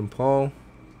 Another one from Paul.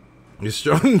 The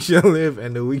strong shall live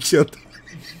and the weak shall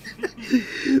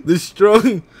the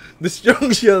strong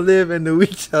shall live and the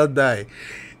weak shall die.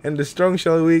 And the strong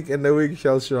shall weak and the weak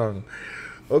shall strong.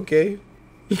 Okay.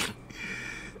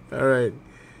 Alright.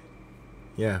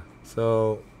 Yeah.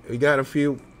 So we got a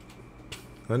few.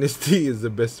 Honesty is the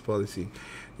best policy.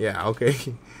 Yeah, okay.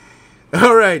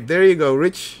 Alright, there you go.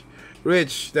 Rich,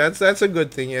 that's a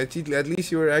good thing. At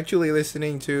least you were actually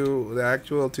listening to the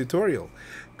actual tutorial.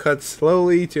 Cut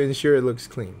slowly to ensure it looks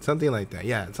clean. Something like that.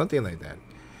 Yeah, something like that.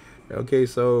 Okay,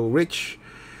 so Rich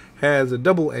has a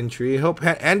double entry.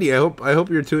 Andy, I hope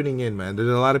you're tuning in, man. There's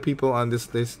a lot of people on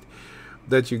this list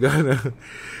that you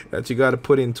gotta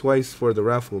put in twice for the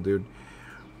raffle, dude.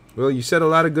 Well, you said a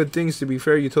lot of good things. To be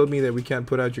fair, you told me that we can't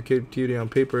put out your creativity on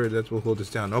paper. That will hold us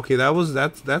down. Okay,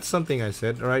 that's something I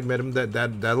said. All right, madam,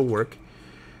 that'll work.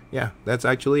 Yeah, that's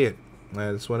actually it.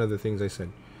 That's one of the things I said.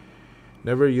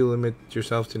 Never you limit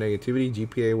yourself to negativity.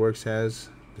 GPA works as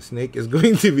the snake is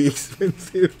going to be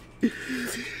expensive.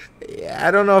 Yeah,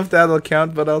 I don't know if that'll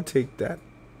count, but I'll take that.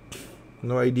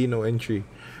 No ID, no entry.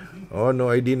 Oh, no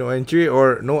ID, no entry,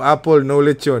 or no apple, no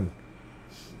lechon.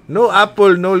 No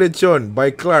apple, no lechon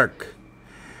by Clark.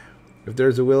 If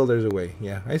there's a will, there's a way.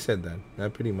 Yeah, I said that.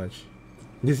 That pretty much.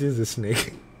 This is a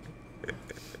snake.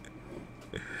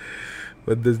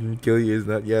 What doesn't kill you is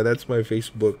not. Yeah, that's my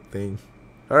Facebook thing.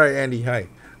 Alright, Andy, hi.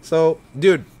 So,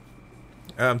 dude,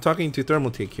 I'm talking to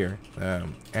Thermaltake here.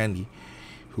 Andy,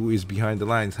 who is behind the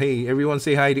lines. Hey, everyone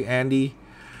say hi to Andy.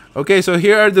 Okay, so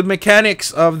here are the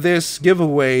mechanics of this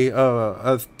giveaway.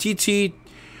 A TT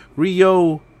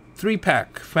Rio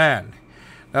 3-pack fan.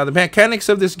 Now the mechanics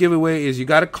of this giveaway is you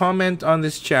got to comment on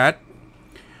this chat.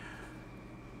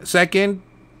 Second,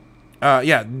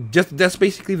 yeah, just that's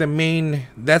basically the main.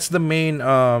 That's the main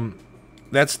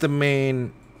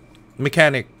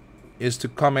mechanic, is to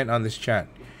comment on this chat.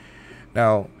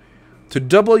 Now, to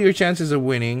double your chances of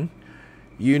winning,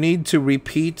 you need to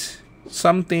repeat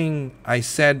something I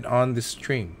said on the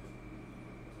stream.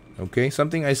 Okay,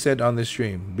 something I said on the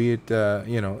stream, be it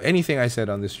you know, anything I said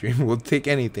on the stream. We'll take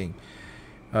anything.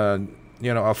 You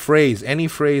know, a phrase, any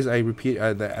phrase I repeat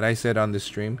that I said on the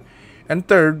stream. And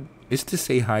third is to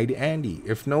say hi to Andy.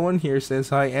 If no one here says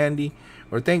hi, Andy,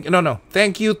 or thank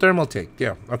you, Thermaltake.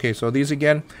 Yeah. Okay. So these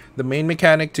again, the main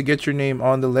mechanic to get your name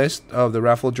on the list of the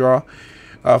raffle draw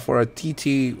for a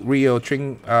TT Rio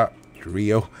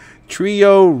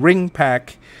Trio ring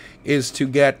pack is to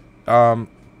get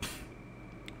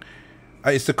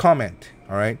is to comment.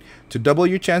 All right. To double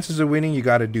your chances of winning, you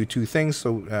got to do two things.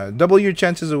 So double your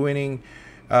chances of winning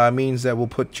means that we'll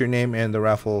put your name in the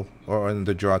raffle or in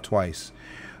the draw twice.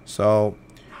 So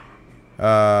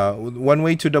one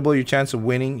way to double your chance of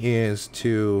winning is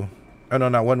to, oh no,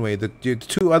 not one way. The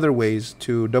two other ways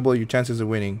to double your chances of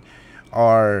winning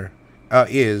are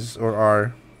is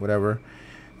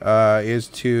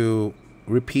to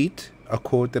repeat a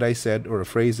quote that I said or a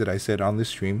phrase that I said on the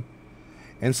stream.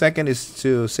 And second is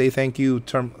to say thank you,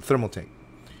 Thermaltake.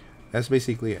 That's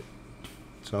basically it.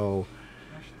 So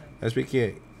that's basically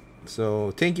it.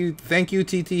 So thank you,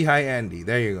 TT. Hi, Andy.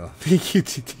 There you go. Thank you,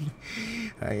 TT.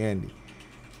 Hi, Andy.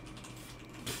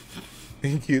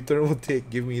 Thank you,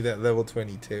 Thermaltake. Give me that level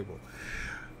 20 table.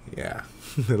 Yeah,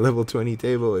 the level 20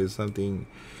 table is something.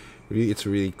 It's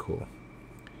really cool.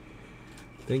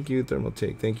 Thank you,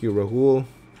 Thermaltake. Thank you, Rahul.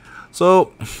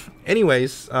 So,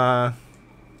 anyways,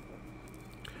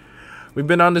 we've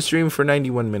been on the stream for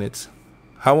 91 minutes.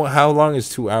 How long is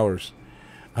 2 hours?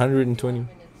 120.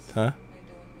 Huh?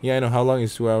 Yeah, I know. How long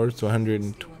is 2 hours? So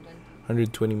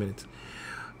 120 minutes.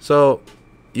 So,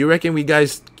 you reckon we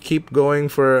guys keep going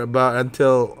for about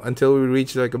until we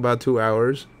reach like about 2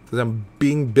 hours? Because I'm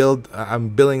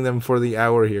billing them for the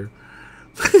hour here.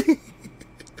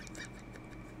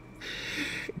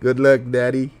 Good luck,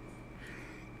 Daddy.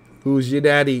 Who's your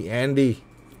daddy? Andy.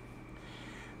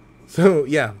 So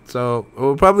yeah, so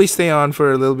we'll probably stay on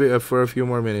for a little bit, for a few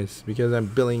more minutes, because I'm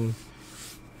billing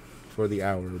for the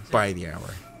hour, by the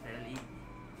hour. LED.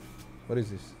 What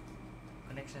is this?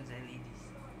 Connections LEDs.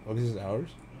 Oh, this is ours?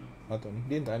 Ato ni.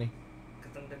 Din tani.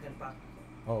 Katungdagan pa.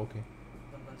 Oh, okay.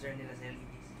 Ang concern nila sa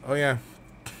LEDs. Oh yeah.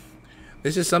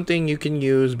 This is something you can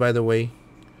use, by the way,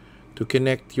 to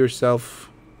connect yourself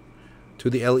to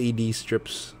the LED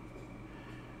strips.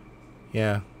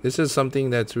 Yeah, this is something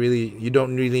that's really, you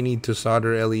don't really need to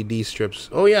solder LED strips.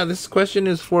 Oh yeah, this question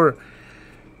is for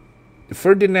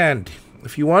Ferdinand.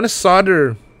 If you want to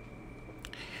solder,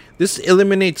 this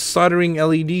eliminates soldering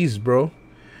LEDs, bro.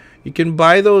 You can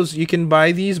buy those, you can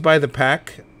buy these by the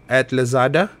pack at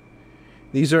Lazada.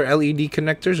 These are LED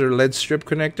connectors or LED strip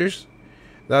connectors.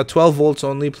 12 volts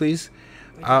only, please.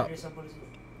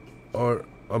 Or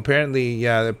apparently,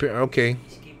 yeah, okay.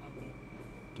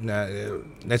 Nah,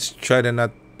 let's try to not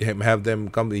have them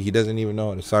come. He doesn't even know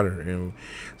how to solder. You know?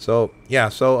 So yeah,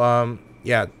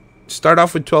 yeah, start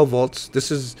off with 12 volts.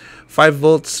 This is 5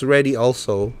 volts ready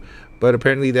also, but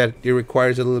apparently that it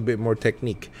requires a little bit more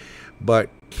technique.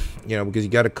 But you know, because you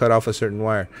got to cut off a certain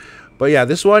wire. But yeah,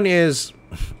 this one is,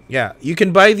 yeah, you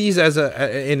can buy these as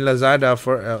in Lazada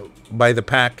for by the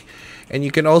pack, and you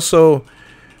can also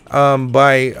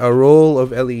buy a roll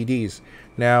of LEDs.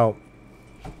 Now,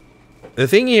 the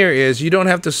thing here is you don't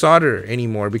have to solder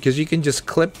anymore, because you can just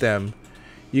clip them.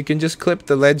 You can just clip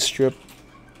the LED strip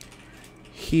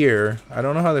here. I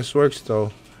don't know how this works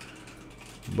though,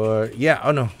 but yeah.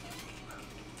 Oh no,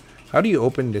 how do you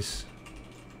open this?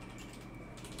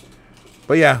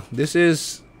 But yeah, this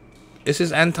is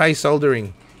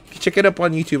anti-soldering. Check it up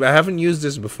on YouTube. I haven't used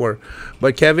this before,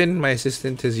 but Kevin, my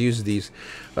assistant, has used these.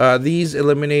 These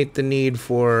eliminate the need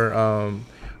for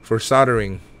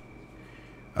soldering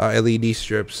LED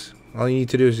strips. All you need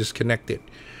to do is just connect it.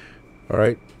 All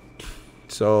right.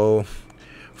 So,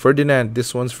 Ferdinand,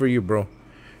 this one's for you, bro.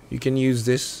 You can use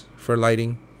this for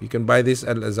lighting. You can buy this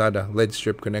at Lazada, LED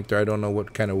strip connector. I don't know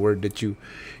what kind of word that you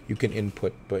can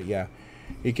input, but yeah,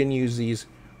 you can use these.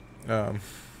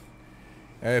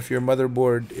 If your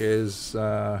motherboard is,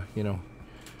 you know,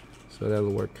 so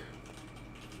that'll work.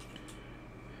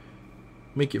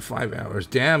 Make it 5 hours.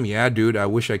 Damn, yeah, dude. I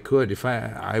wish I could.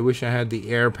 I wish I had the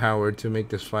air power to make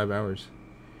this 5 hours.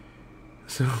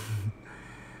 So,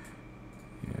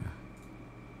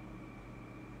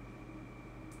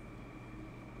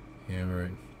 Yeah,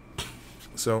 right.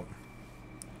 So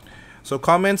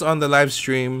comments on the live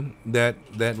stream that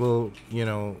will, you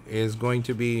know, is going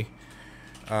to be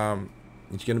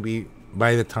it's going to be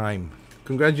by the time.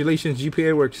 Congratulations,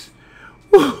 GPA Works.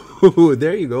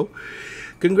 There you go.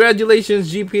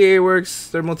 Congratulations, GPA Works.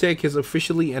 Thermaltake has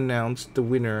officially announced the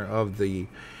winner of the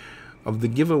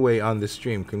giveaway on the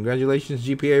stream. Congratulations,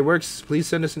 GPA Works. Please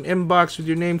send us an inbox with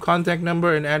your name, contact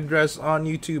number, and address on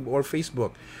YouTube or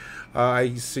Facebook.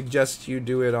 I suggest you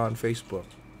do it on Facebook,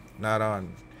 not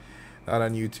on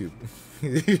YouTube.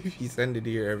 If you send it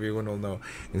here, everyone will know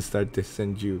and start to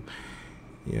send you,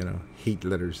 you know, hate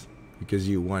letters because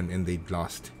you won and they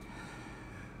lost.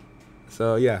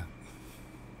 So yeah.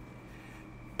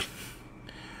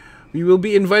 We will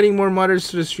be inviting more modders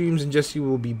to the streams, and Jesse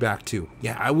will be back too.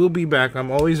 Yeah, I will be back.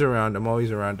 I'm always around.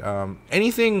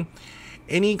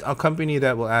 Any company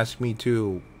that will ask me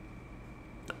to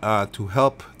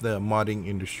help the modding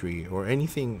industry or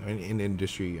anything in the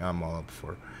industry, I'm all up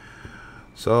for.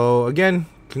 So again,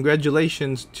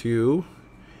 congratulations to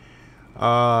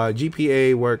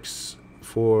GPA Works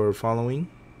for following.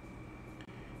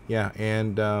 Yeah,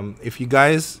 and if you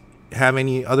guys have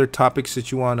any other topics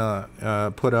that you wanna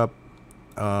put up,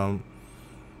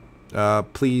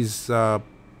 please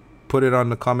put it on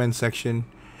the comment section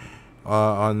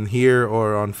on here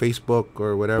or on Facebook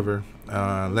or whatever.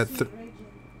 Let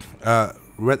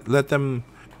them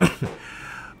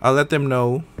I'll let them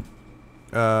know,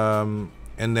 and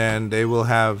then they will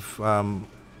have a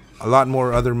lot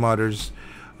more other modders,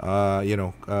 you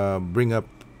know, bring up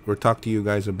or talk to you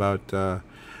guys about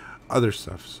other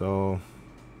stuff. So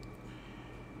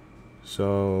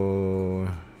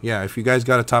yeah, if you guys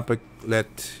got a topic, let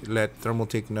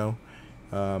Thermaltake know.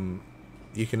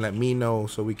 You can let me know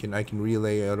so I can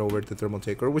relay it over to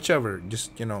Thermaltake or whichever.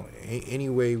 Just, you know, any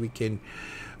way we can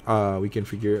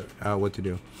figure out what to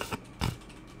do.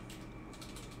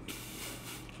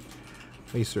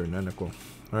 Hey sir, Nanako.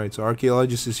 All right, so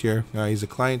Archaeologist is here. He's a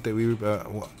client that we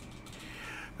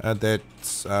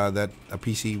that's that a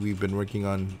PC we've been working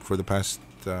on for the past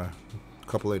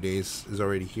couple of days is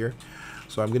already here.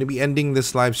 So I'm going to be ending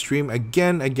this live stream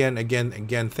again.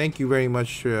 Thank you very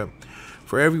much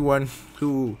for everyone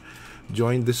who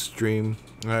joined this stream,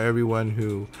 everyone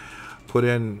who put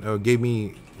in, gave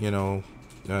me, you know,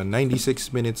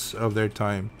 96 minutes of their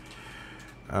time,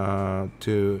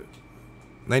 to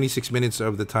 96 minutes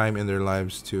of the time in their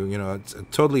lives to, you know, it's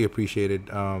totally appreciated.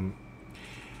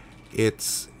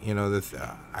 It's, you know,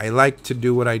 I like to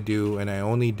do what I do, and I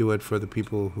only do it for the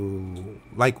people who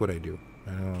like what I do.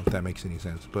 I don't know if that makes any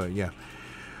sense, but yeah.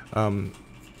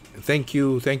 Thank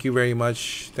you very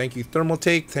much. Thank you,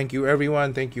 Thermaltake. Thank you,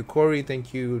 everyone. Thank you, Corey.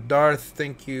 Thank you, Darth.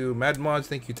 Thank you, MadMods.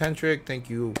 Thank you, Tantric. Thank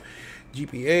you,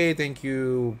 GPA. Thank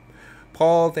you,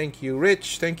 Paul. Thank you,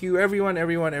 Rich. Thank you, everyone,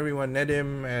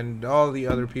 Nedim, and all the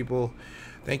other people.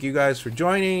 Thank you guys for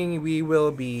joining. We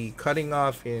will be cutting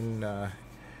off in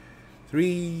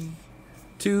 3,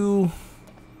 2,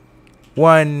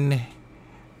 1.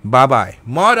 Bye-bye.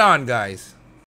 Mod on, guys.